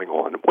silicon going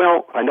on.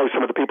 Well, I know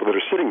some of the people that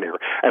are sitting there,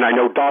 and I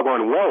know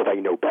doggone well they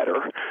know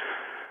better,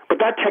 but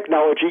that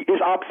technology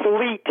is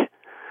obsolete.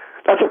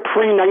 That's a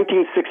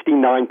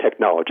pre-1969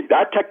 technology.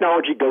 That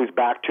technology goes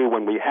back to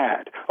when we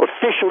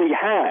officially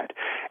had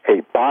a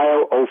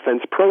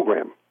bioffense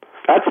program.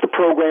 That's the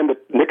program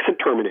that Nixon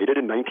terminated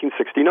in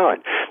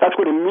 1969. That's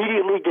what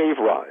immediately gave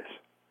rise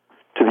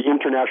to the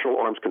International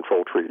Arms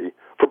Control Treaty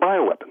for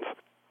bioweapons.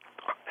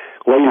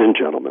 Ladies and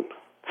gentlemen,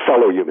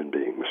 fellow human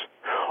beings,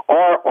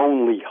 our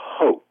only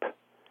hope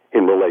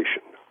in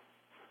relation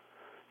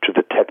to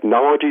the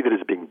technology that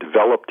is being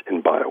developed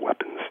in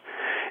bioweapons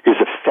is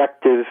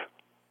effective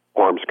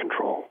arms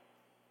control.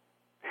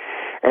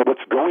 And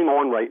what's going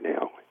on right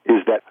now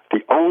is that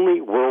the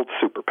only world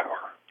superpower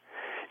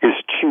is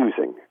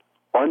choosing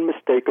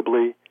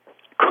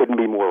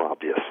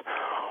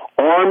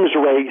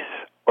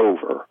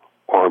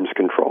arms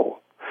control.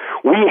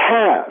 We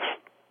have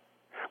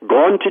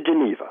gone to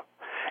Geneva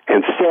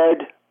and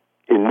said,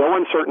 in no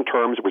uncertain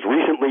terms, it was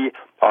recently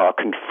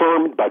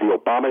confirmed by the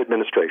Obama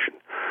administration,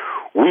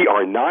 we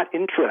are not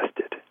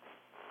interested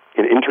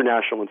in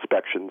international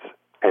inspections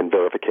and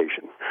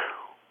verification.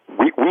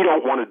 We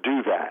don't want to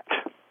do that.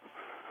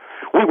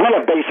 We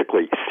have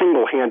basically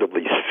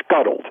single-handedly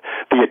scuttled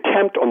the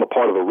attempt on the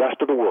part of the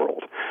rest of the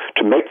world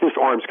to make this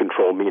arms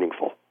control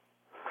meaningful.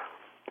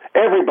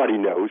 Everybody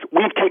knows,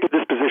 we've taken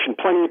this position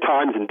plenty of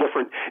times in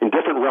different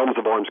realms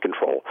of arms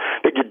control,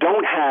 that you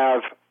don't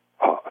have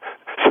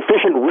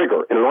sufficient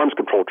rigor in an arms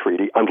control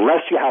treaty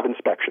unless you have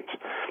inspections.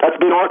 That's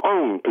been our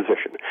own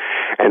position.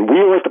 And we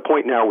are at the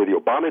point now where the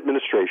Obama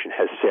administration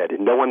has said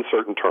in no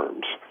uncertain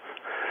terms,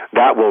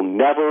 that will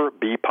never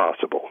be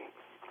possible.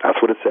 That's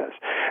what it says.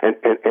 And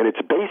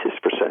its basis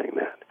for saying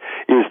that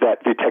is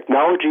that the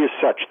technology is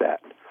such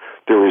that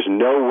there is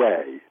no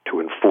way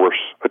to enforce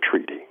a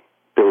treaty.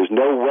 There is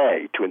no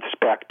way to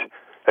inspect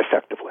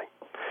effectively.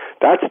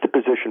 That's the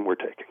position we're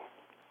taking.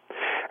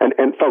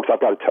 And folks,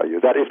 I've got to tell you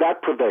that if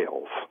that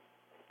prevails,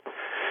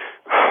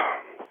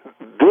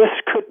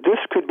 this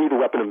could be the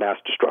weapon of mass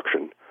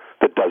destruction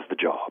that does the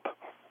job.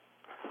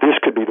 This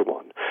could be the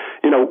one.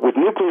 You know, with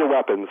nuclear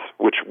weapons,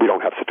 which we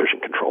don't have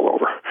sufficient control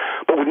over,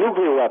 but with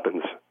nuclear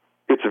weapons,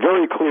 it's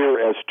very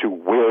clear as to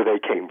where they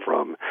came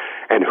from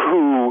and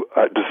who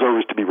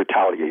deserves to be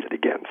retaliated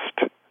against.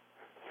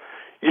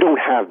 You don't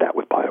have that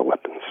with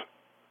bioweapons.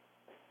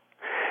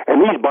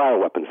 And these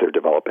bioweapons they're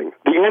developing,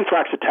 the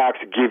anthrax attacks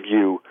give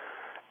you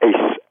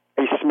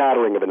a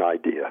smattering of an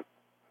idea.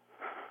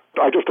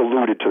 I just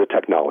alluded to the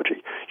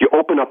technology. You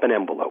open up an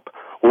envelope,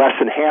 less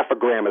than half a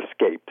gram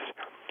escapes.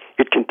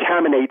 It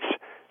contaminates.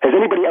 Has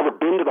anybody ever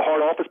been to the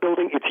Hart Office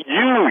building? It's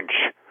huge.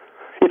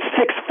 It's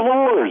 6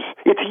 floors.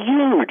 It's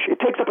huge. It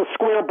takes up a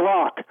square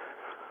block.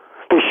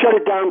 They shut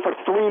it down for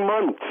 3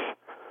 months.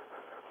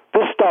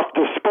 This stuff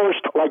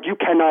dispersed like you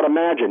cannot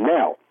imagine.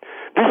 Now,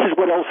 this is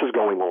what else is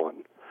going on.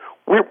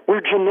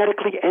 We're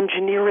genetically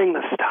engineering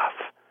this stuff.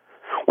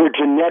 We're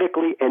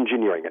genetically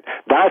engineering it.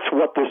 That's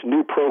what this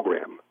new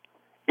program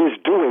is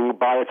doing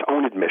by its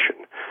own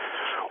admission.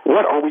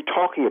 What are we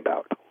talking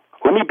about?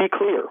 Let me be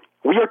clear.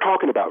 We are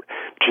talking about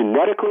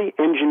genetically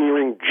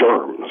engineering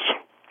germs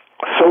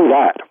so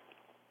that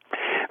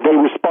they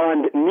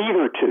respond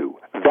neither to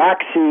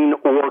vaccine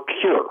or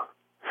cure.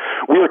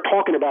 We are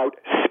talking about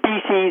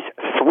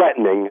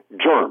species-threatening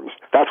germs.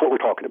 That's what we're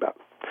talking about.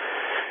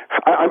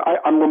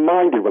 I'm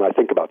reminded when I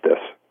think about this,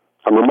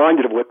 I'm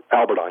reminded of what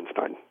Albert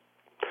Einstein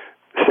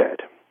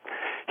said.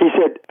 He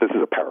said, this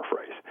is a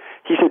paraphrase,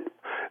 he said,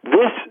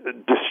 this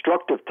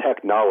destructive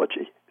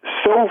technology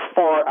so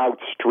far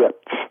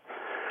outstrips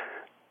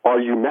our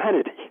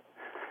humanity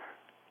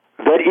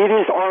that it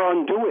is our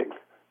undoing.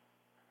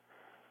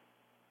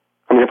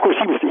 I mean, of course,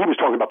 he was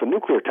talking about the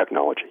nuclear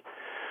technology,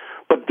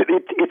 but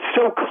it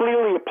so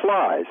clearly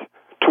applies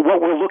to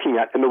what we're looking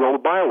at in the realm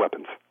of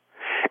bioweapons.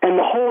 And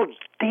the whole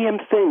damn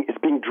thing is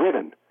being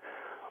driven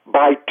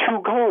by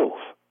 2 goals: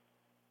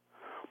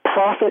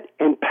 profit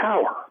and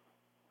power.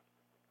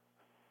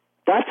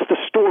 That's the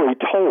story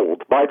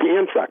told by the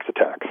anthrax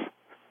attacks,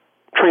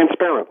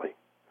 transparently.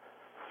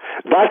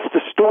 That's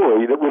the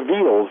story that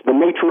reveals the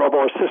nature of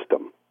our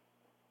system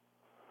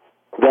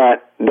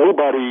that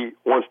nobody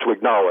wants to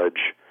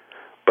acknowledge,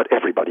 but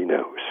everybody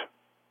knows.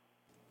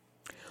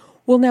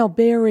 Well, now,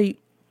 Barry,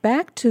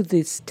 back to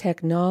this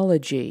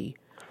technology.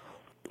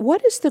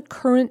 What is the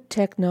current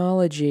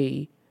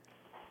technology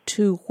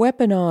to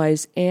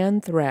weaponize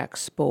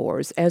anthrax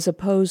spores as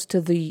opposed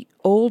to the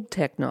old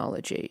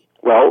technology?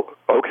 Well,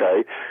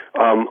 okay.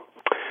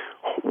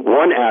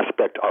 One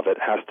aspect of it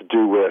has to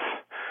do with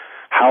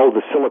how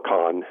the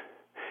silicon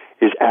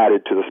is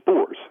added to the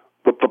spores.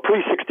 The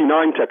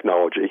pre-69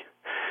 technology,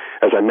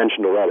 as I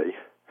mentioned already,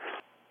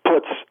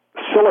 puts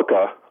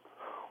silica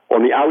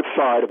on the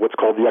outside of what's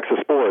called the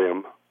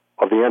exosporium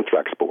of the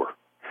anthrax spore.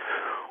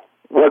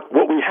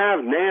 What we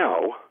have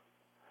now,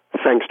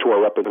 thanks to our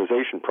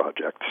weaponization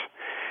projects,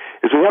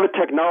 is we have a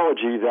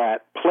technology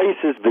that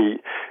places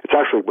it's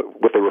actually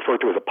what they refer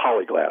to as a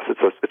polyglass.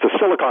 It's a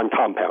silicon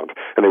compound,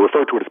 and they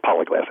refer to it as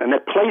polyglass. And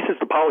that places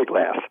the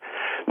polyglass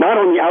not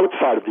on the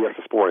outside of the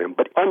exosporium,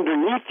 but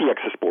underneath the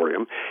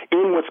exosporium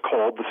in what's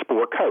called the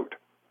spore coat.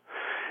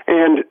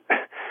 And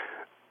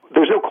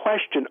there's no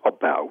question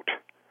about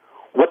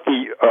what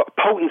the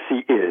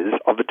potency is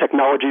of the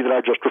technology that I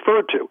just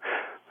referred to.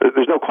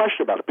 There's no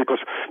question about it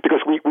because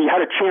we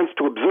had a chance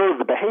to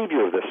observe the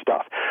behavior of this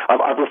stuff.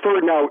 I've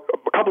referred now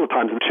a couple of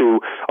times to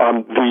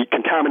the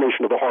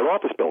contamination of the Hart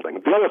Office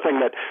building. The other thing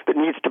that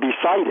needs to be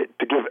cited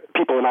to give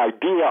people an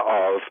idea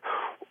of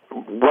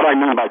what I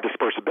mean by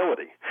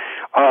dispersibility.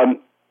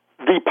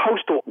 The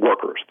postal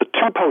workers, the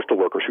 2 postal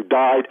workers who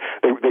died,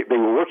 they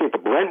were working at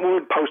the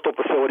Brentwood Postal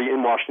Facility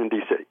in Washington,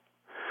 D.C.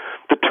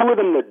 The 2 of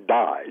them that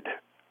died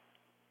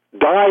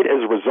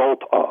as a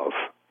result of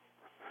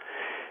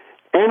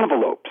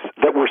envelopes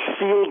that were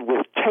sealed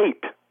with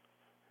tape,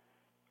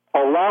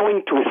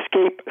 allowing to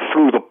escape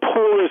through the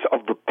pores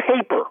of the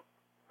paper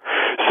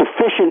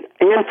sufficient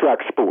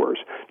anthrax spores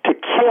to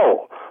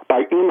kill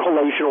by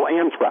inhalational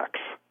anthrax.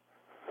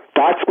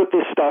 That's what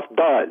this stuff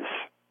does.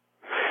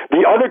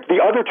 The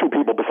other two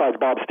people, besides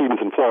Bob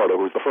Stevens in Florida,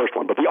 who was the first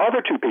one, but the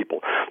other two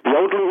people, the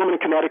elderly woman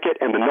in Connecticut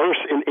and the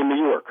nurse in New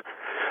York,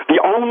 the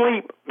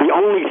only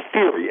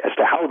theory as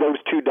to how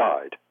those two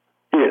died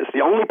is,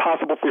 the only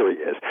possible theory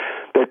is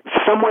that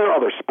somewhere or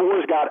other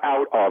spores got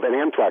out of an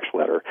anthrax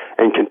letter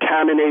and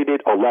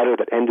contaminated a letter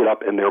that ended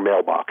up in their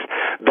mailbox.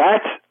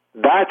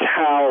 That's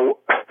how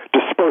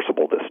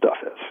dispersible this stuff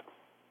is.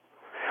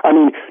 I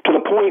mean, to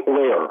the point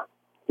where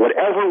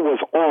whatever was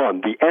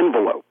on the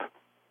envelope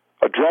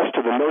addressed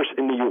to the nurse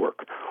in New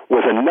York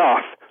was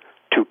enough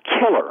to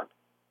kill her.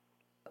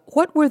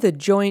 What were the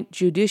Joint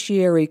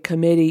Judiciary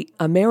Committee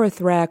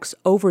Amerithrax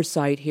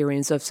oversight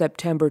hearings of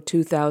September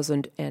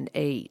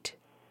 2008?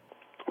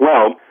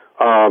 Well,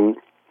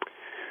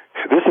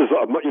 this is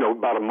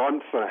about a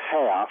month and a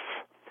half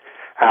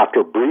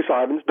after Bruce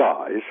Ivins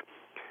dies,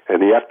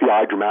 and the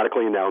FBI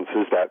dramatically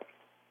announces that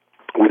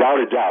without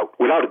a doubt,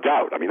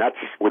 I mean, that's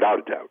without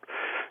a doubt.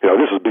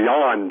 This is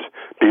beyond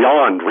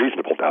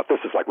reasonable doubt.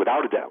 This is like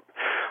without a doubt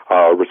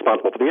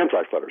responsible for the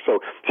anthrax letter. So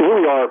here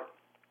we are,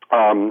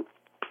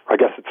 I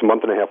guess it's a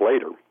month and a half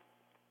later,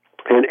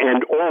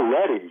 and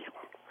already,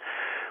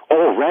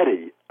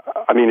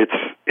 I mean,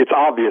 it's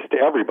obvious to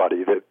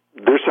everybody that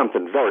there's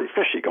something very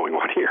fishy going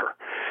on here.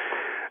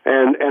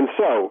 And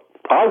so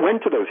I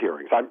went to those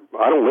hearings. I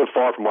don't live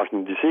far from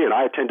Washington, D.C., and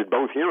I attended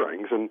both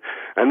hearings, and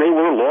they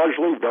were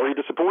largely very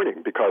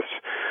disappointing because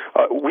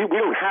we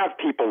don't have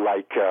people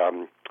like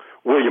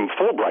William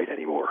Fulbright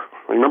anymore.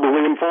 Remember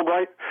William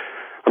Fulbright?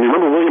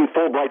 Remember William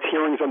Fulbright's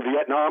hearings on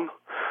Vietnam?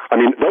 I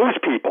mean, those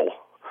people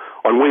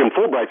on William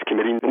Fulbright's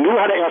committee knew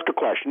how to ask a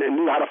question and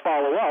knew how to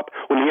follow up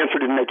when the answer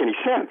didn't make any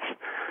sense.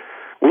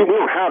 We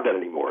don't have that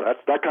anymore.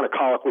 That kind of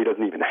colloquy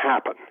doesn't even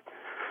happen.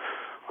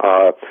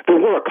 There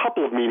were a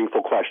couple of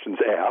meaningful questions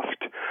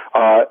asked,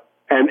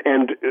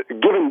 and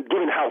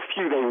given how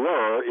few they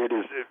were, it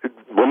is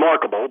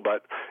remarkable,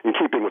 but in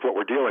keeping with what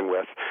we're dealing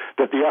with,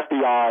 that the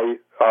FBI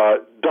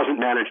doesn't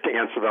manage to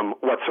answer them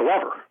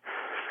whatsoever.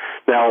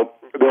 Now,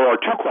 there are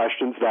two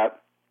questions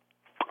that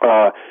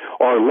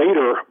are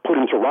later put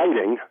into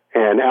writing,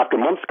 and after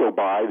months go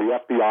by, the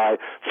FBI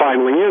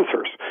finally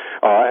answers.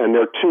 And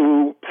there are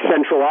two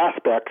central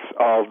aspects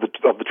of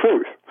the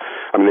truth.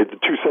 I mean, the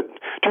two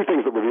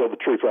things that reveal the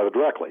truth rather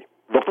directly.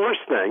 The first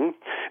thing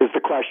is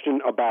the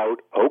question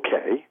about,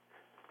 okay,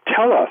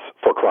 tell us,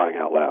 for crying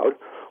out loud,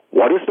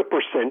 what is the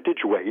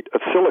percentage weight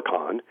of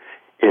silicon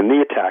in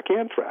the attack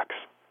anthrax?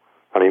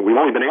 I mean, we've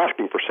only been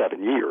asking for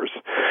 7 years.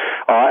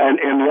 And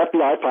the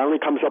FBI finally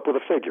comes up with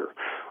a figure.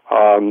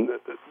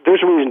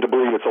 There's reason to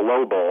believe it's a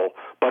low ball,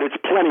 but it's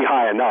plenty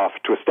high enough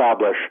to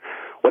establish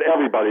what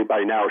everybody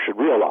by now should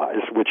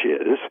realize, which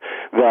is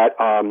that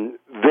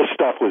this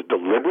stuff was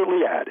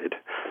deliberately added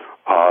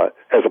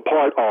as a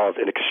part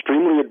of an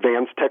extremely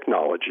advanced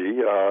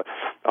technology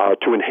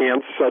to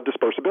enhance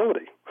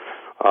dispersibility.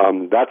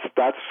 That's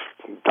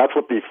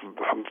what the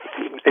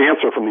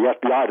answer from the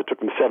FBI that took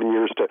them 7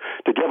 years to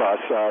give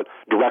us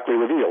directly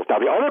reveals. Now,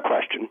 the other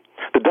question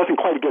that doesn't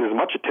quite get as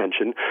much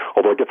attention,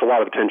 although it gets a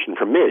lot of attention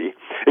from me,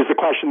 is the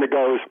question that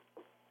goes,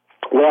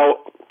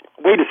 well,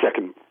 wait a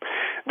second.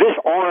 This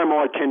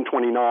RMR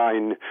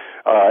 1029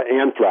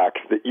 anthrax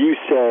that you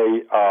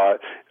say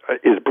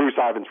is Bruce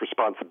Ivins'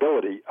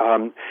 responsibility,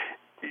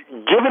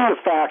 given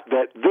the fact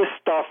that this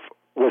stuff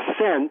was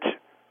sent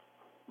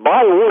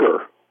by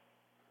order,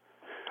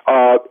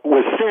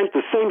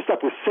 the same stuff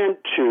was sent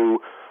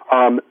to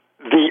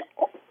the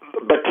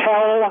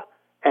Battelle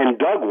and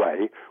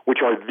Dugway, which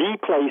are the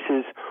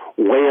places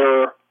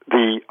where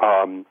the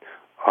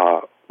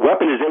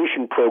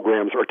weaponization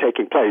programs are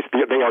taking place.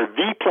 They are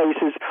the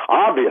places,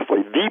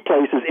 obviously, the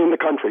places in the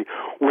country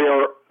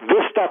where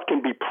this stuff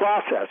can be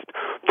processed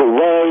the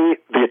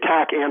way the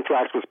attack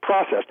anthrax was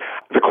processed.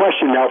 The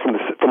question now from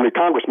the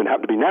congressman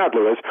happened to be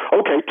Nadler is,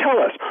 okay, tell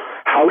us,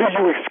 how did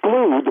you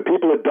exclude the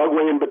people at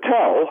Dugway and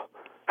Battelle?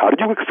 How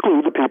did you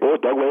exclude the people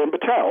at Dugway and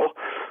Battelle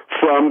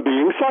from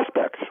being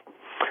suspects?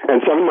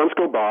 And 7 months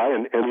go by,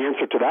 and the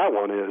answer to that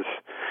one is,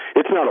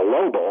 it's not a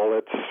lowball,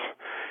 it's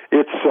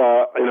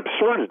an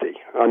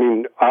absurdity. I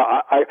mean,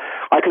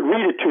 I could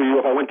read it to you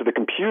if I went to the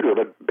computer,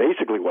 but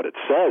basically what it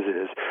says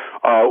is,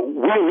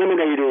 we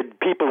eliminated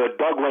people at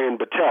Dugway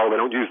and Battelle. They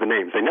don't use the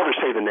names. They never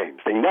say the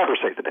names.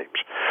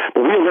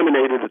 But we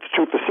eliminated its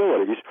two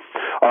facilities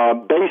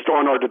based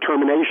on our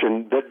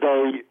determination that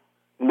they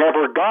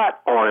never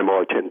got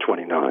RMR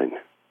 1029.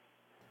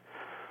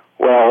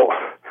 Well,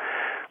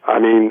 I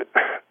mean,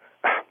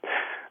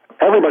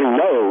 everybody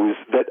knows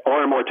that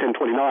RMR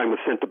 1029 was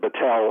sent to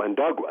Battelle and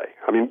Dugway.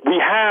 I mean, we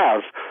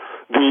have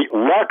the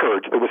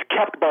record that was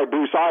kept by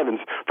Bruce Ivins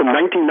from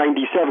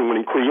 1997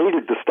 when he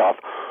created the stuff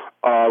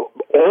all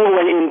the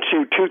way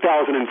into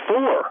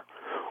 2004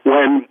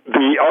 when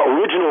the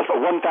original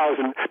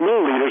 1,000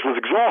 milliliters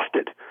was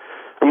exhausted.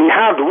 And we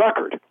have the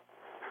record.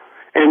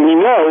 And we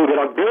know that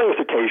on various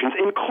occasions,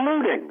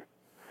 including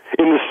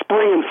in the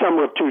spring and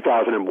summer of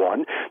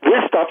 2001,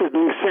 this stuff is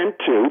being sent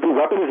to the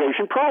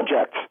weaponization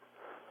projects.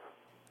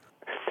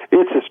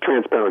 It's as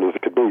transparent as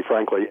it could be,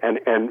 frankly, and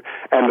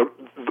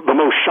the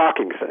most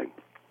shocking thing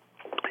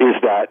is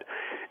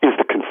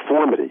the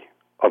conformity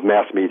of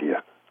mass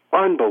media.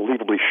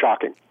 Unbelievably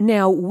shocking.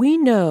 Now, we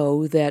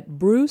know that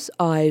Bruce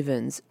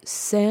Ivins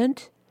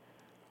sent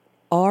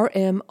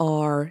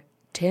RMR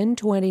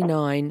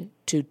 1029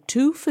 to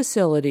 2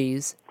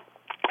 facilities.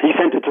 He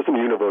sent it to some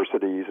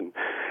universities, and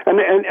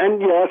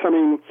yes, I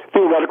mean,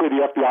 theoretically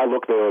the FBI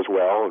looked there as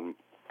well, and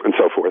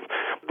so forth.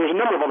 There's a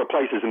number of other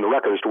places in the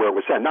record as to where it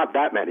was sent, not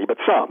that many, but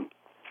some.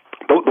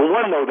 The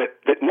one, though,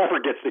 that never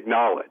gets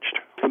acknowledged,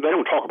 and they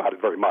don't talk about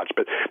it very much,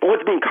 but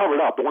what's being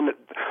covered up,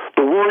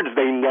 the words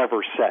they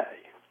never say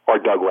are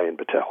Dugway and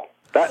Battelle.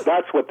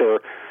 That's what they're,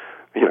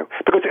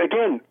 because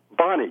again,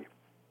 Bonnie,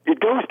 it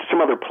goes to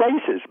some other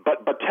places,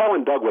 but Battelle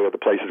and Dugway are the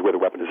places where the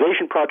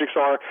weaponization projects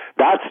are.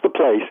 That's the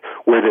place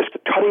where this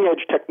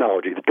cutting-edge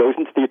technology that goes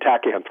into the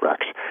attack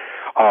anthrax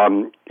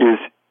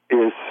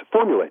is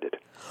formulated.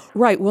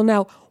 Right. Well,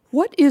 now,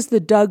 what is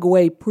the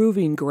Dugway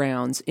Proving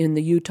Grounds in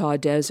the Utah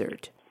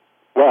desert?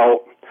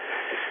 Well,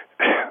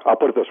 I'll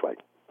put it this way.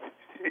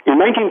 In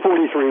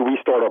 1943, we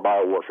started our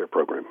biowarfare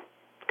program.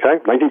 Okay,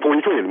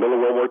 1943, in the middle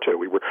of World War II,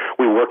 we were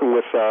working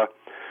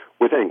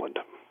with England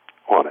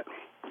on it.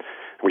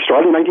 We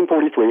started in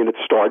 1943, and it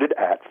started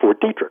at Fort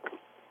Detrick.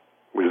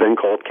 It was then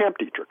called Camp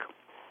Detrick.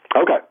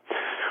 Okay.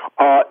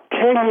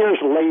 10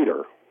 years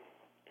later,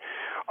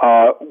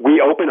 we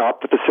open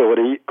up the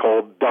facility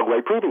called Dugway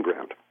Proving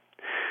Ground.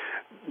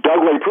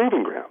 Dugway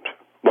Proving Ground,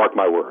 mark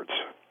my words,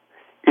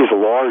 is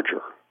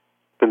larger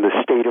than the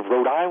state of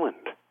Rhode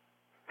Island.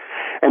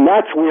 And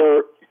that's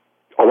where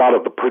a lot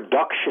of the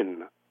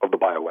production of the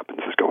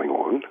bioweapons is going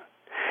on,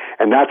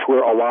 and that's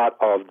where a lot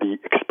of the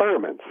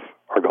experiments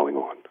are going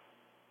on.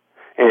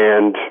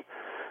 And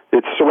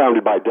it's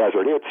surrounded by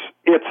desert.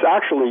 It's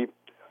actually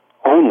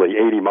only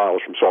 80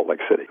 miles from Salt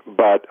Lake City,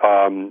 but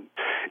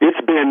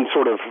it's been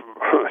sort of,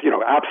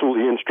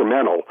 absolutely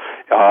instrumental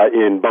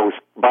in both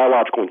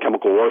biological and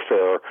chemical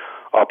warfare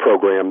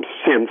programs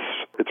since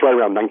it's right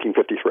around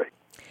 1953.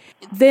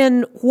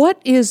 Then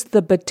what is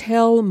the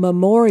Battelle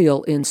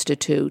Memorial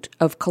Institute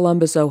of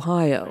Columbus,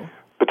 Ohio?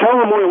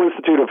 Battelle Memorial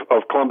Institute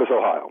of Columbus,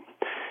 Ohio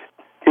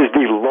is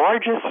the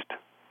largest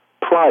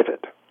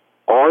private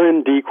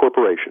R&D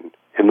corporation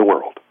in the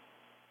world.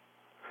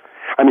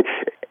 I mean,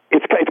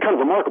 it's kind of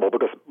remarkable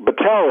because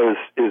Battelle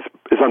is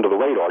under the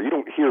radar. You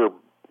don't hear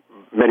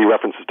many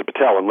references to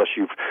Battelle unless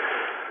you've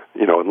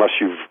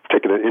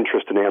taken an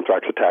interest in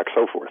anthrax attacks,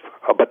 so forth.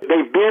 But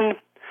they've been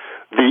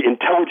the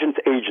intelligence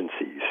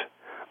agencies,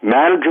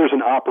 managers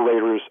and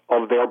operators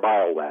of their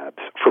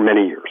biolabs for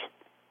many years.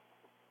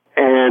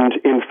 And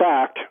in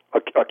fact,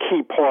 a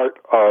key part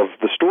of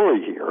the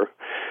story here,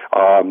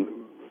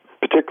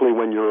 particularly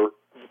when you're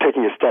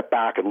taking a step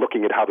back and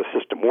looking at how the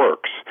system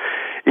works,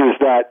 is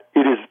that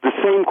it is the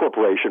same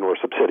corporation or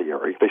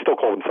subsidiary, they still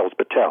call themselves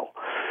Battelle,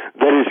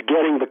 that is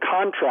getting the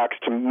contracts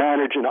to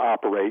manage and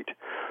operate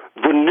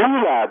the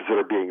new labs that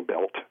are being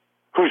built,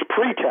 whose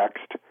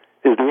pretext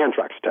is the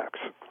anthrax attacks.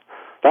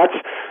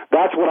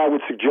 That's what I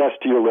would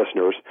suggest to your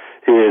listeners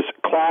is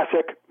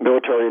classic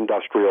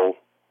military-industrial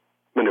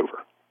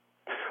maneuver.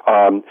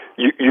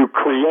 You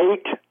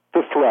create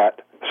the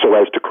threat so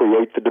as to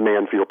create the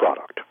demand for your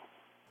product.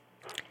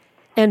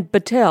 And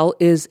Battelle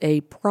is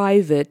a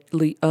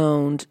privately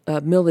owned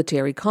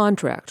military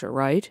contractor,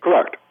 right?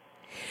 Correct.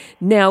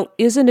 Now,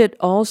 isn't it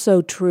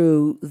also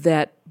true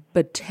that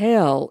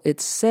Battelle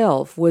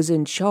itself was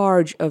in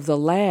charge of the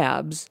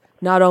labs,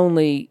 not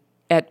only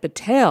at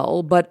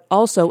Battelle, but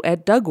also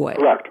at Dugway?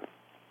 Correct.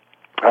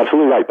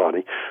 Absolutely right,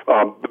 Bonnie.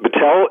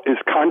 Battelle is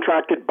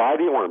contracted by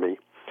the Army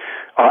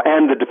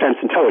and the Defense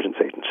Intelligence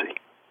Agency,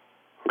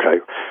 okay,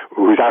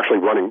 who's actually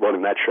running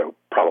that show,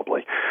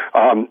 probably,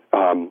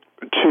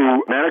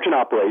 to manage and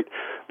operate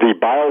the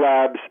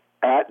biolabs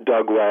at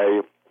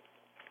Dugway,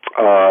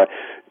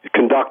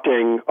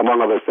 conducting,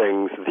 among other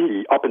things,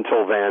 the, up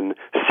until then,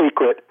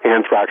 secret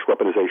anthrax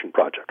weaponization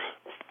projects.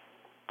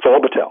 It's all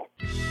Battelle.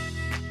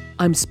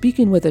 I'm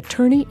speaking with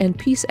attorney and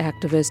peace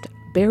activist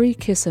Barry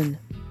Kissin.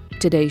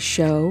 Today's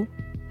show,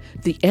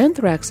 the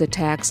anthrax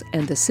attacks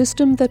and the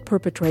system that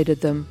perpetrated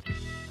them.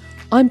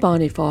 I'm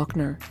Bonnie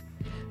Faulkner.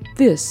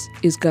 This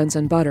is Guns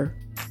and Butter.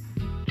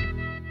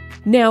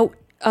 Now,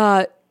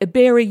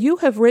 Barry, you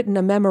have written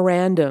a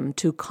memorandum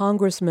to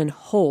Congressman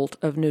Holt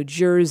of New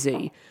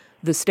Jersey,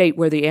 the state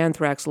where the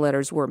anthrax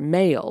letters were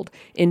mailed,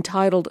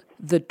 entitled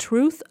The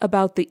Truth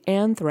About the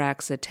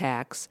Anthrax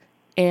Attacks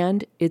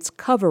and Its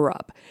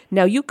Cover-Up.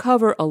 Now, you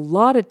cover a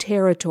lot of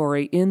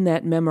territory in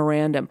that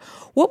memorandum.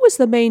 What was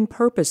the main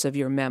purpose of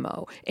your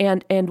memo,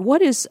 and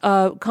what is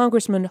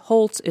Congressman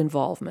Holt's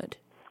involvement?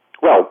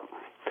 Well,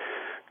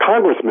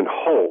 Congressman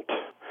Holt,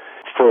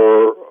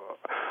 for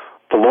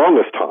the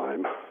longest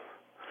time,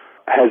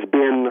 has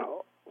been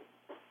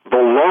the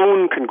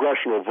lone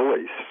congressional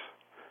voice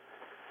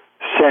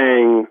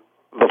saying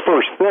the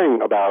first thing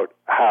about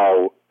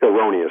how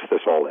erroneous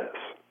this all is.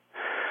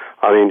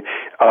 I mean,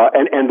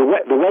 And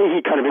the way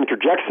he kind of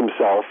interjects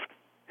himself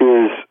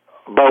is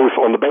both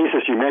on the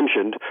basis you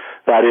mentioned,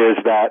 that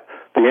is that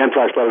the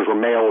Anthrax letters were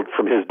mailed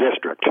from his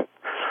district,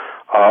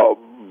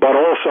 but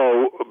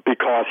also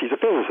because he's a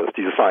physicist,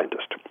 he's a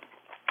scientist.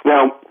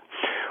 Now,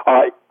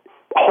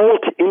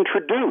 Holt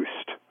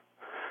introduced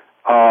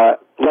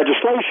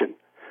legislation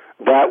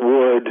that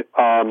would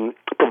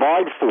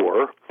provide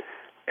for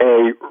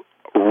a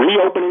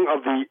reopening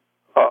of the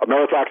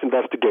Anthrax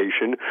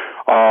investigation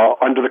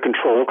under the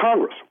control of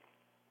Congress.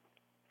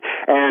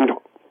 And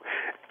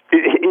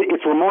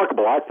it's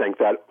remarkable, I think,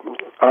 that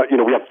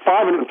we have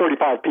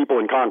 535 people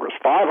in Congress,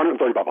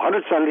 535,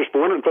 100 senators,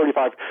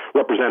 435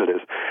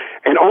 representatives,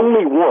 and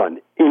only one,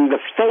 in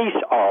the face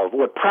of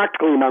what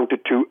practically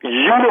amounted to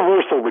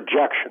universal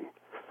rejection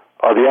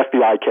of the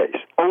FBI case,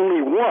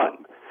 only one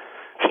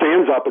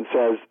stands up and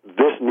says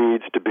this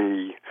needs to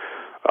be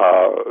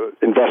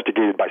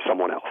investigated by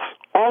someone else.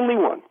 Only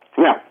one.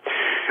 Now,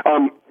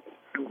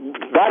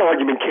 that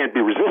argument can't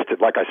be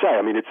resisted. Like I say,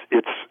 I mean,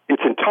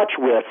 it's in touch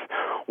with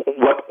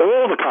what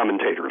all the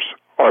commentators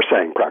are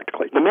saying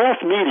practically. The mass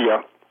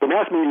media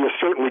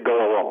certainly go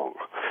along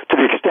to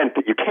the extent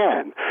that you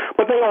can,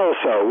 but they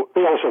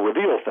also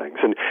reveal things.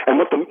 And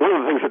one of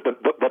the things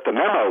that the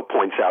memo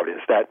points out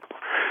is that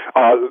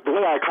the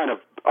way I kind of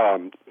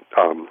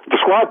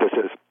describe this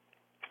is,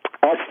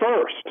 at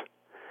first,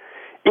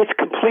 it's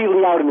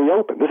completely out in the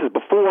open. This is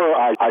before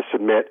I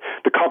submit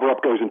the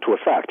cover-up goes into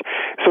effect,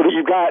 so that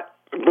you've got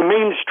the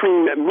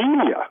mainstream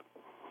media,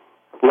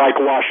 like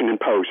Washington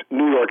Post,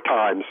 New York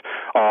Times.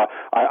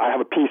 I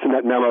have a piece in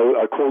that memo,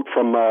 a quote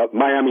from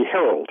Miami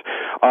Herald,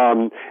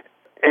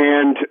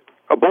 and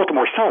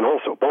Baltimore Sun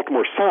also.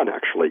 Baltimore Sun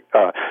actually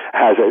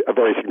has a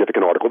very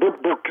significant article.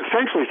 They're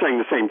essentially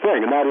saying the same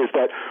thing, and that is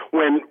that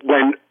when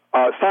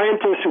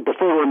scientists who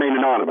prefer to remain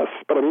anonymous,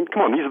 but I mean,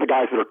 come on, these are the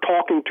guys that are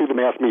talking to the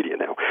mass media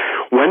now.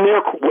 When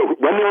they're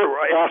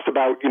asked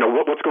about,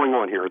 what's going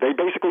on here, they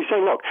basically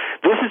say, look,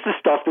 this is the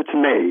stuff that's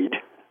made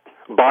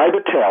by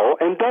Battelle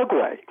and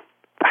Dugway.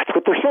 That's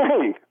what they're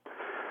saying.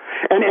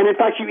 And in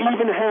fact, you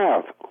even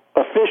have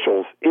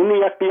officials in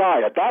the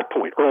FBI at that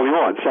point early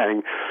on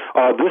saying,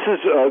 this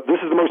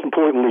is the most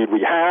important lead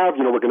we have.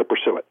 We're going to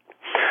pursue it.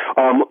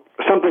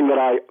 Something that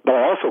I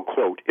also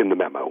quote in the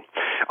memo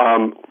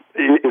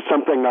is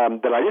something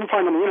that I didn't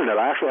find on the internet.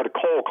 I actually had to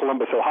call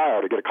Columbus,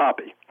 Ohio to get a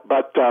copy.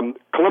 But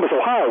Columbus,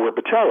 Ohio, where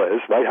Battelle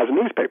is, right, has a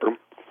newspaper.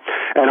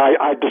 And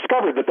I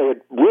discovered that they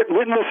had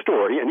written this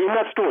story, and in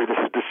that story, this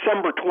is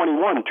December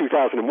 21,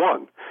 2001.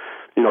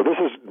 This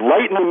is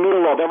right in the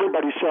middle of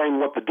everybody saying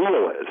what the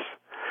deal is.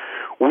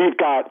 We've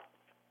got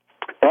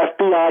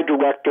FBI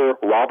Director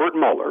Robert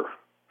Mueller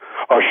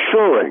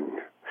assuring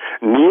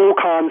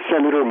neocon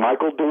Senator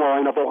Michael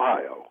DeWine of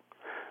Ohio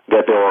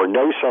that there are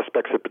no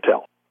suspects at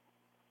Battelle.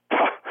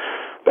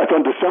 That's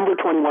on December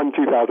 21,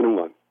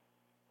 2001.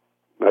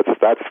 That's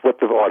what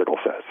the article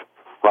says.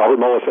 Robert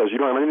Mueller says, you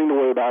don't have anything to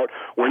worry about.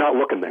 We're not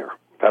looking there.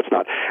 That's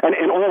not. And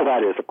all of that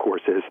is, of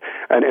course, and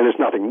it's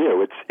nothing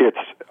new. It's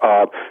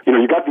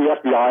you got the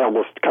FBI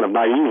almost kind of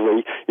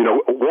naively,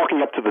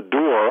 walking up to the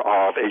door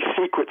of a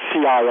secret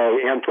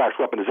CIA anthrax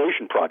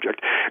weaponization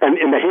project, and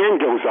the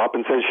hand goes up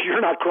and says,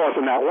 you're not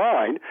crossing that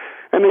line,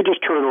 and they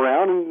just turn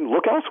around and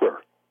look elsewhere.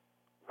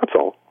 That's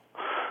all.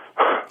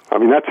 I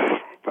mean, that's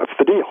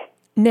the deal.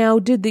 Now,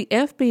 did the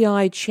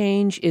FBI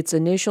change its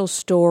initial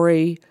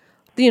story?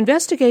 The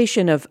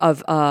investigation of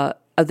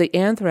the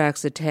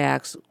anthrax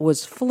attacks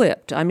was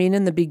flipped. I mean,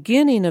 in the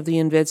beginning of the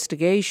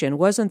investigation,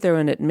 wasn't there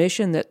an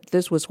admission that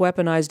this was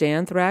weaponized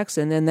anthrax,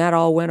 and then that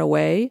all went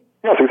away?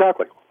 Yes,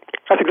 exactly.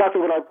 That's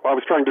exactly what I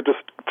was trying to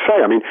just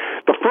say. I mean,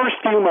 the first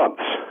few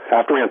months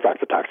after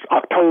anthrax attacks,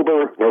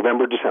 October,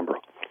 November, December,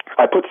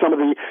 I put some of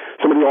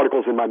the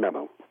articles in my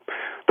memo.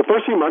 The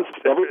first few months,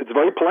 it's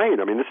very plain.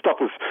 I mean, this stuff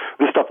was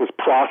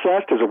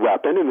processed as a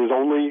weapon, and there's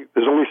only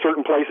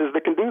certain places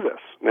that can do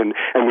this, and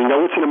we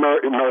know it's an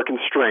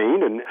American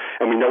strain, and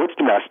we know it's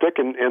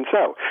domestic, and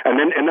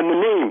then the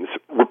names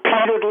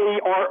repeatedly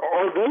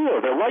are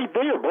there. They're right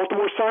there.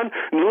 Baltimore Sun,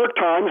 New York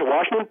Times,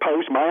 Washington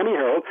Post, Miami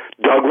Herald,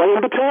 Dugway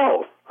and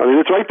Battelle. I mean,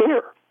 it's right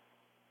there.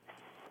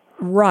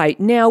 Right.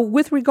 Now,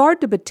 with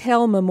regard to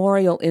Battelle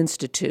Memorial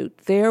Institute,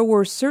 there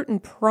were certain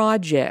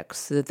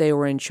projects that they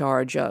were in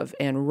charge of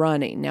and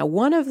running. Now,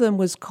 one of them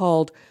was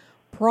called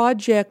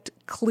Project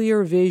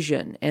Clear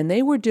Vision, and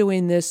they were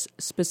doing this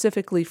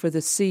specifically for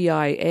the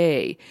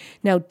CIA.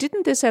 Now,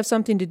 didn't this have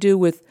something to do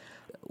with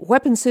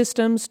weapon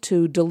systems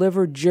to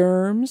deliver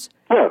germs?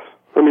 Yes.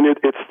 I mean,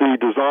 it's the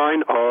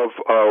design of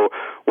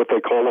what they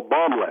call a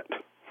bomblet.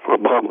 A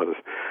bomblet,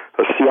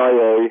 a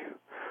CIA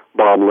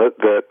bomblet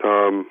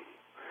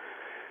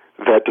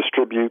that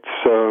distributes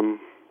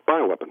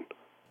bioweapon.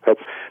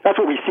 That's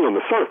what we see on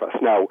the surface.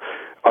 Now,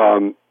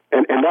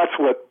 and that's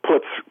what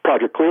puts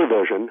Project Clear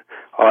Vision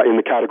in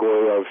the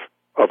category of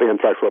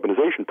anthrax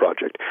weaponization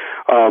project.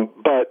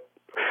 But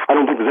I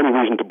don't think there's any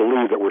reason to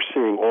believe that we're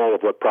seeing all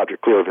of what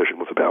Project Clear Vision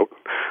was about.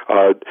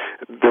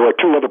 There are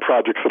two other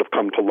projects that have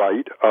come to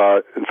light,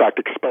 in fact,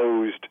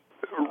 exposed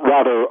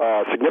rather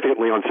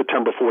significantly on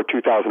September 4,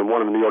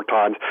 2001 in the New York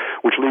Times,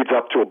 which leads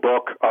up to a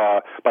book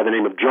by the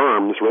name of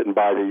Germs, written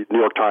by the New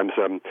York Times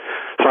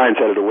science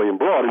editor William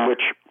Broad, in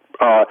which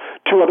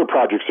two other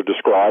projects are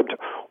described.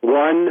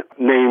 One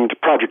named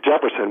Project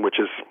Jefferson, which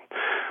is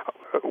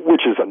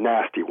a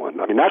nasty one.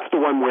 I mean, that's the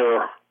one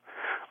where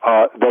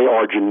they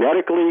are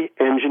genetically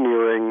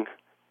engineering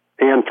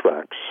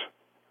anthrax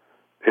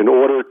in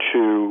order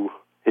to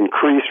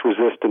increase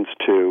resistance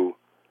to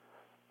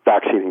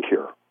vaccine and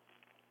cure.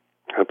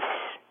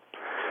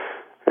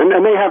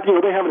 And they have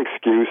an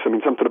excuse. I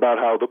mean, something about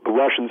how the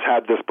Russians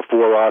had this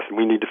before us, and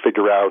we need to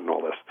figure out and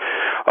all this.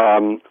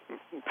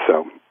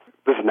 So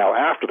this is now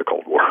after the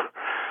Cold War.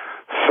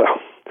 So,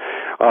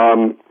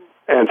 and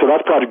so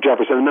that's Project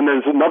Jefferson. And then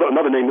there's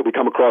another name that we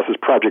come across is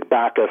Project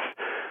Bacchus.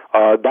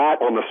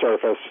 That, on the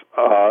surface,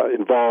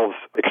 involves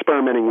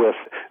experimenting with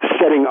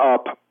setting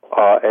up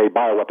a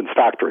bioweapons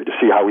factory to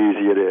see how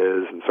easy it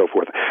is and so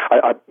forth.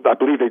 I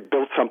believe they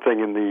built something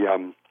in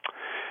the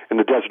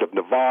desert of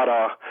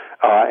Nevada,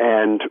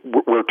 and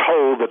we're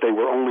told that they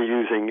were only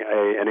using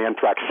an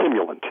anthrax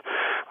simulant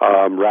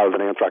rather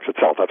than anthrax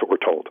itself. That's what we're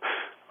told.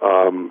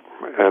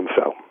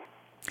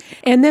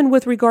 And then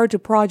with regard to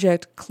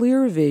Project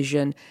Clear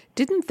Vision,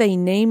 didn't they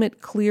name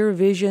it Clear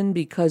Vision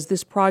because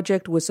this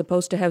project was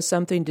supposed to have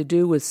something to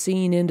do with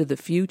seeing into the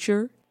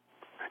future?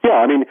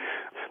 Yeah, I mean,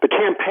 the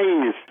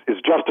campaign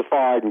is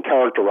justified and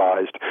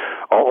characterized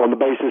on the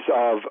basis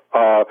of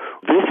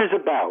this is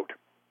about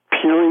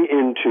peering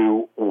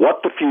into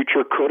what the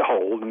future could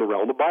hold in the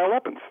realm of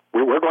bioweapons.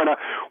 We're going to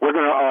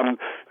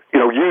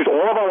use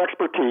all of our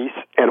expertise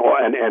and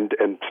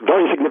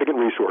very significant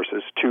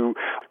resources to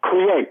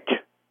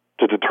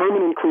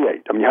determine and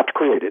create. I mean, you have to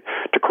create it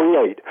to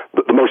create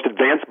the most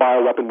advanced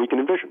bioweapon we can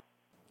envision.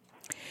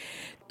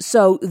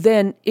 So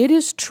then it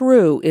is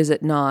true, is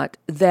it not,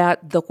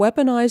 that the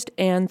weaponized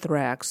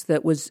anthrax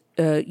that was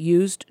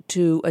used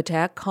to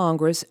attack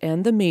Congress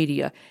and the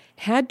media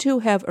had to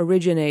have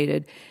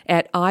originated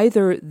at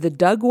either the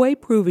Dugway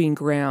Proving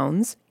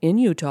Grounds in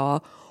Utah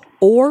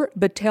or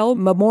Battelle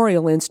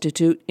Memorial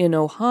Institute in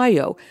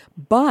Ohio.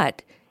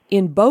 But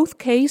in both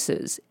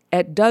cases,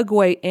 at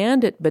Dugway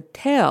and at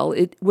Battelle,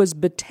 it was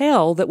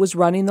Battelle that was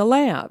running the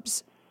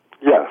labs.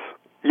 Yes.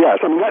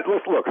 I mean, let's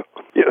look. I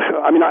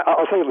mean,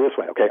 I'll say it this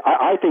way, okay?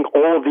 I think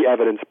all of the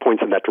evidence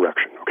points in that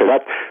direction. Okay,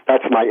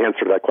 that's my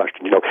answer to that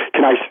question.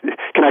 Can I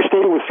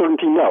state it with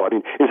certainty? No. I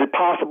mean, is it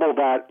possible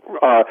that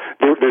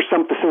there's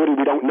some facility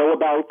we don't know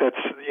about that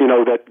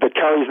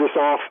carries this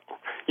off?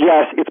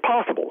 Yes, it's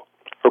possible.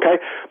 Okay,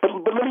 but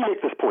let me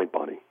make this point,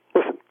 Bonnie.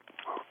 Listen,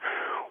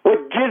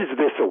 what gives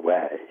this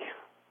away,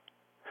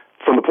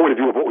 from the point of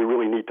view of what we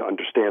really need to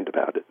understand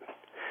about it,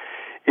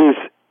 is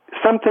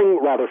something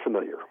rather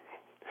familiar.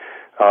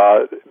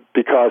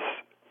 Because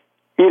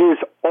it is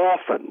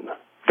often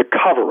the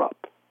cover-up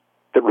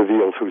that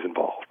reveals who's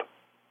involved.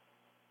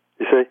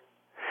 You see?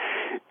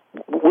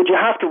 What you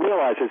have to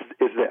realize is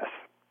this.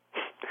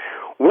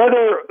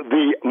 Whether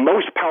the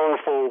most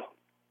powerful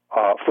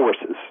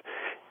forces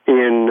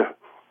in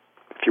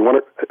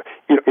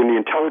the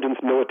intelligence,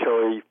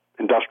 military,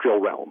 industrial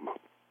realm,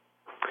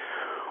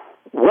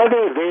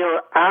 whether they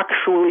are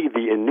actually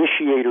the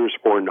initiators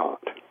or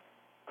not,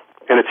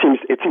 and it seems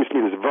to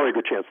me there's a very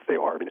good chance that they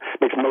are. I mean,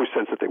 it makes no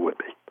sense that they would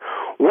be.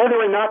 Whether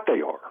or not they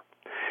are,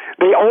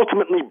 they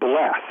ultimately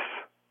bless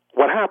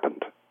what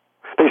happened.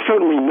 They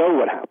certainly know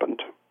what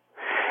happened.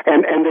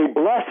 And they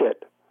bless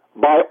it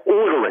by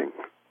ordering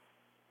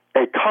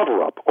a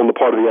cover-up on the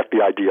part of the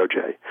FBI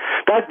DOJ.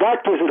 That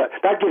gives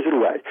it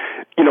away.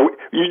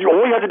 All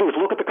you have to do is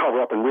look at the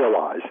cover-up and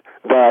realize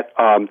that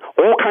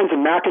all kinds of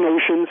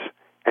machinations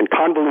and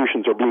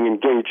convolutions are being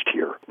engaged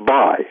here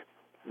by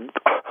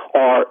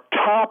our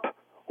top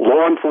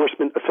law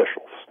enforcement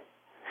officials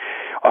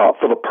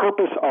for the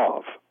purpose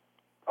of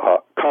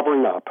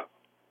covering up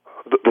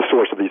the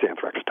source of these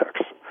anthrax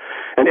attacks.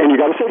 And you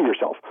got to say to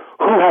yourself,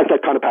 who has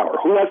that kind of power?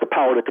 Who has the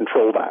power to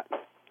control that?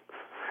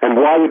 And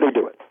why would they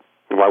do it?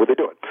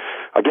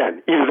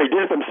 Again, either they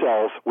did it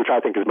themselves, which I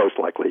think is most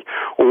likely,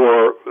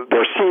 or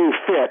they're seeing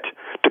fit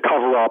to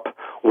cover up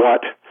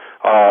what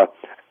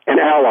an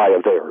ally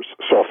of theirs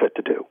saw fit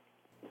to do.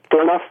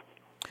 Fair enough?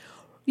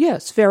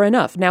 Yes, fair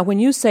enough. Now, when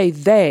you say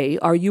they,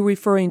 are you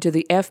referring to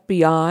the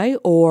FBI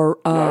or...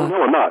 No,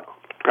 I'm not.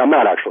 I'm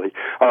not, actually.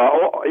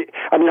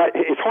 I mean,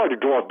 it's hard to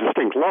draw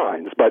distinct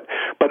lines, but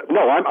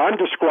no, I'm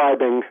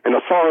describing an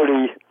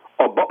authority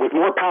with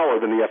more power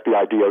than the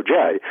FBI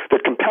DOJ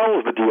that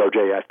compels the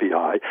DOJ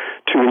FBI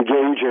to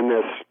engage in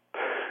this,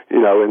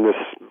 in this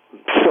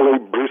silly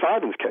Bruce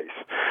Ivins case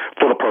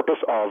for the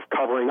purpose of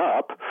covering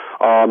up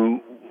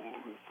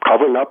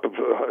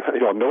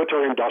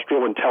military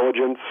industrial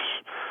intelligence,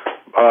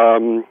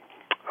 crime.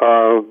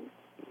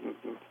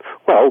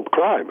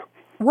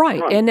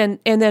 Right, crime.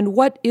 And then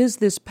what is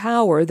this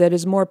power that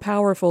is more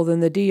powerful than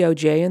the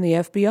DOJ and the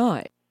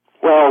FBI?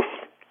 Well,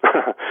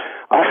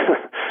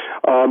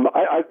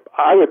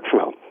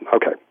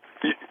 okay.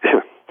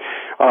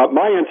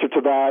 My answer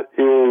to that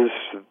is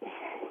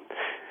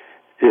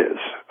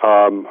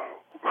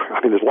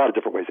I mean, there's a lot of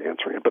different ways of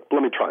answering it, but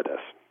let me try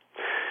this.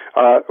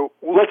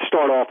 Let's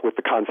start off with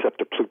the concept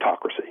of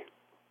plutocracy,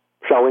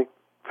 shall we?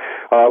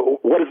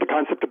 What is the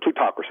concept of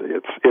plutocracy?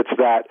 It's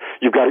that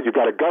you've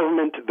got a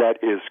government that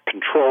is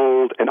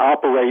controlled and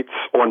operates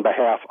on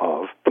behalf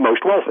of the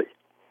most wealthy.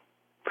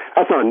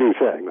 That's not a new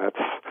thing. That's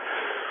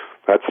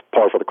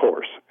par for the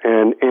course.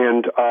 And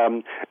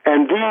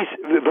these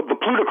the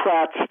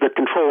plutocrats that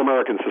control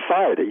American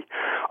society,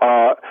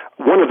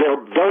 one of their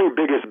very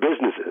biggest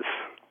businesses,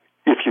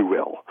 if you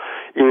will,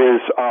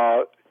 is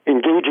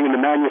engaging in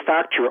the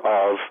manufacture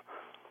of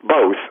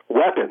both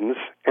weapons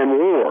and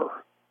war.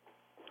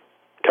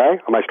 Okay?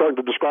 Am I starting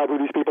to describe who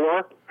these people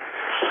are?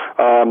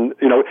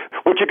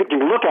 What you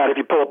can look at if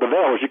you pull up the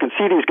veil is you can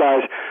see these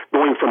guys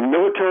going from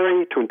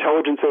military to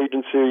intelligence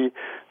agency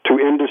to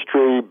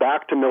industry,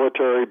 back to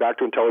military, back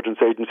to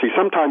intelligence agency.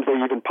 Sometimes they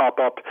even pop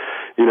up,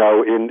 in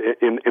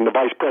the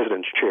vice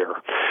president's chair.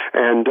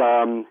 And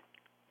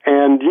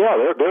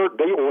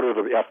they order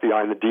the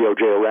FBI and the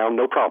DOJ around,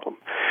 no problem.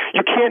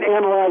 You can't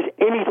analyze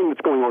anything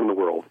that's going on in the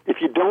world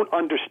if you don't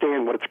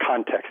understand what its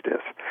context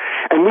is.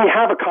 And we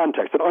have a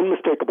context, an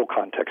unmistakable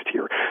context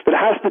here, that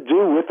has to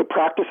do with the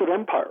practice of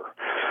empire.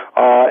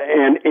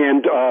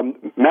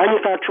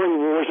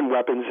 Manufacturing wars and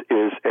weapons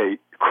is a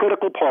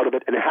critical part of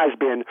it, and it has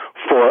been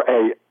for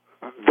a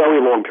very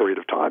long period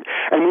of time.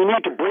 And we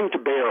need to bring to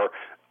bear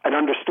an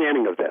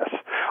understanding of this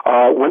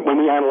when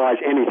we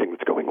analyze anything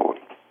that's going on.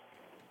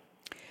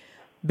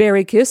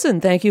 Barry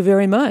Kissin, thank you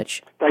very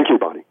much. Thank you,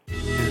 Bonnie.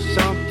 There's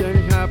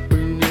something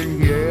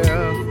happening here.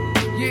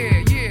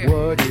 Yeah.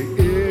 What it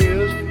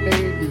is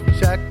ain't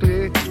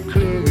exactly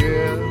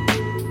clear.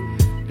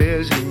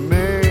 There's a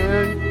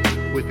man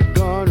with a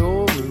gun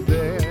over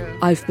there.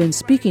 I've been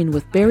speaking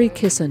with Barry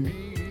Kissin.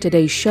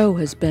 Today's show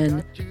has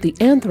been The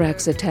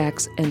Anthrax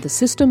Attacks and the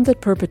System That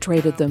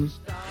Perpetrated Them.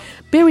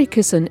 Barry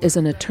Kissin is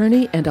an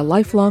attorney and a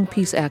lifelong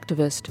peace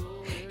activist.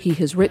 He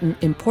has written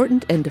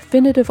important and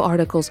definitive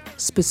articles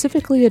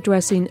specifically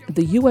addressing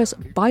the U.S.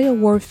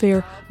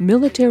 biowarfare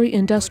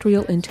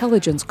military-industrial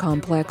intelligence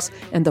complex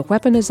and the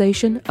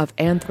weaponization of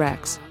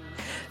anthrax.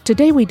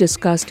 Today we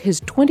discussed his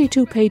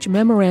 22-page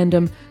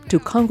memorandum to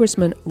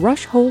Congressman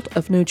Rush Holt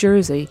of New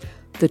Jersey,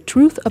 The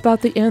Truth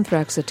About the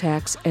Anthrax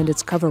Attacks and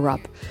Its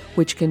Cover-Up,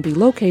 which can be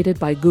located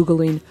by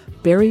Googling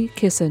Barry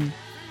Kissin.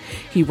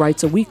 He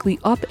writes a weekly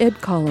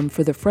op-ed column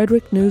for the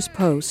Frederick News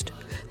Post,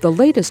 the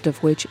latest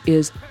of which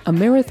is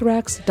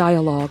Amerithrax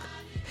Dialogue.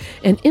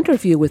 An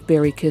interview with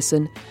Barry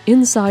Kissin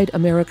inside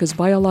America's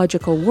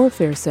Biological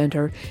Warfare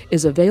Center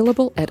is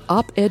available at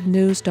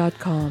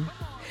opednews.com.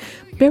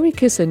 Barry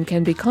Kissin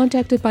can be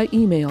contacted by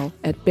email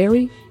at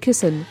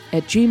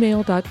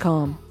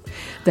barrykissin@gmail.com.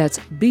 That's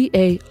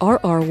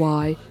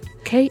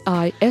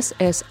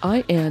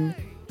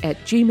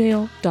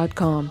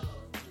BARRYKISSIN@gmail.com.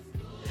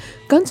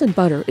 Guns and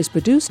Butter is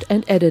produced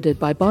and edited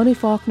by Bonnie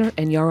Faulkner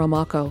and Yara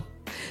Mako.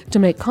 To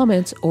make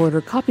comments or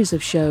order copies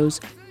of shows,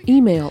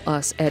 email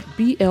us at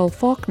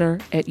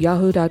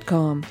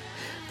blfaulkner@yahoo.com.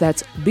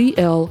 That's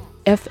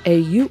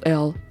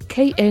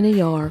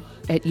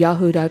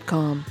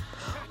BLFAULKNER@yahoo.com.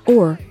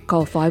 Or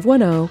call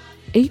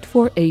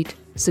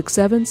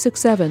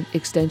 510-848-6767,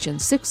 extension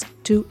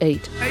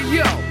 628. Hey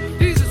yo,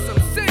 these are some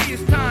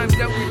serious times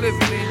that we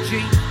living in,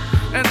 G.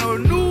 And a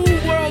new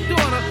world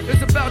order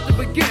is about to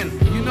begin.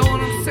 You know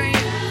what I'm saying?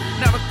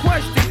 Now the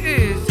question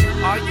is,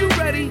 are you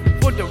ready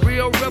for the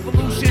real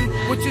revolution,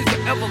 which is the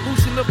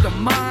evolution of the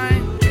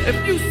mind? If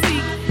you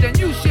seek, then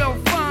you shall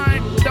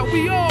find that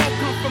we all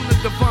come from the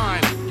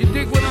divine. You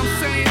dig what I'm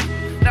saying?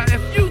 Now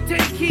if you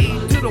take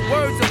heed to the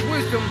words of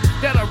wisdom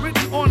that are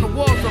written on the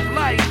walls of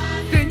life,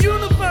 then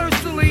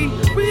universally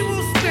we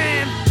will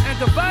stand, and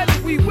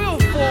divided we will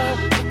fall,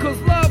 because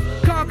love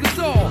conquers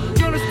all.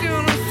 You understand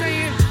what I'm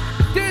saying?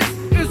 This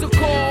is a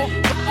call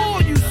to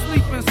all you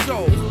sleeping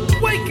souls.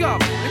 Wake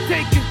up and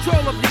take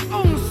control of your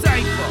own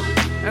cipher,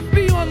 and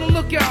be on the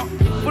lookout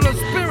for the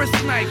spirit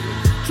snipers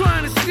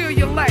trying to steal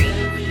your light.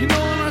 You know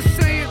what I'm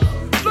saying?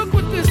 Look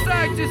within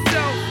inside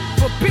yourself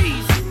for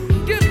peace.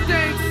 Give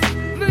thanks,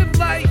 live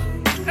life,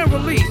 and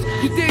release.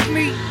 You dig?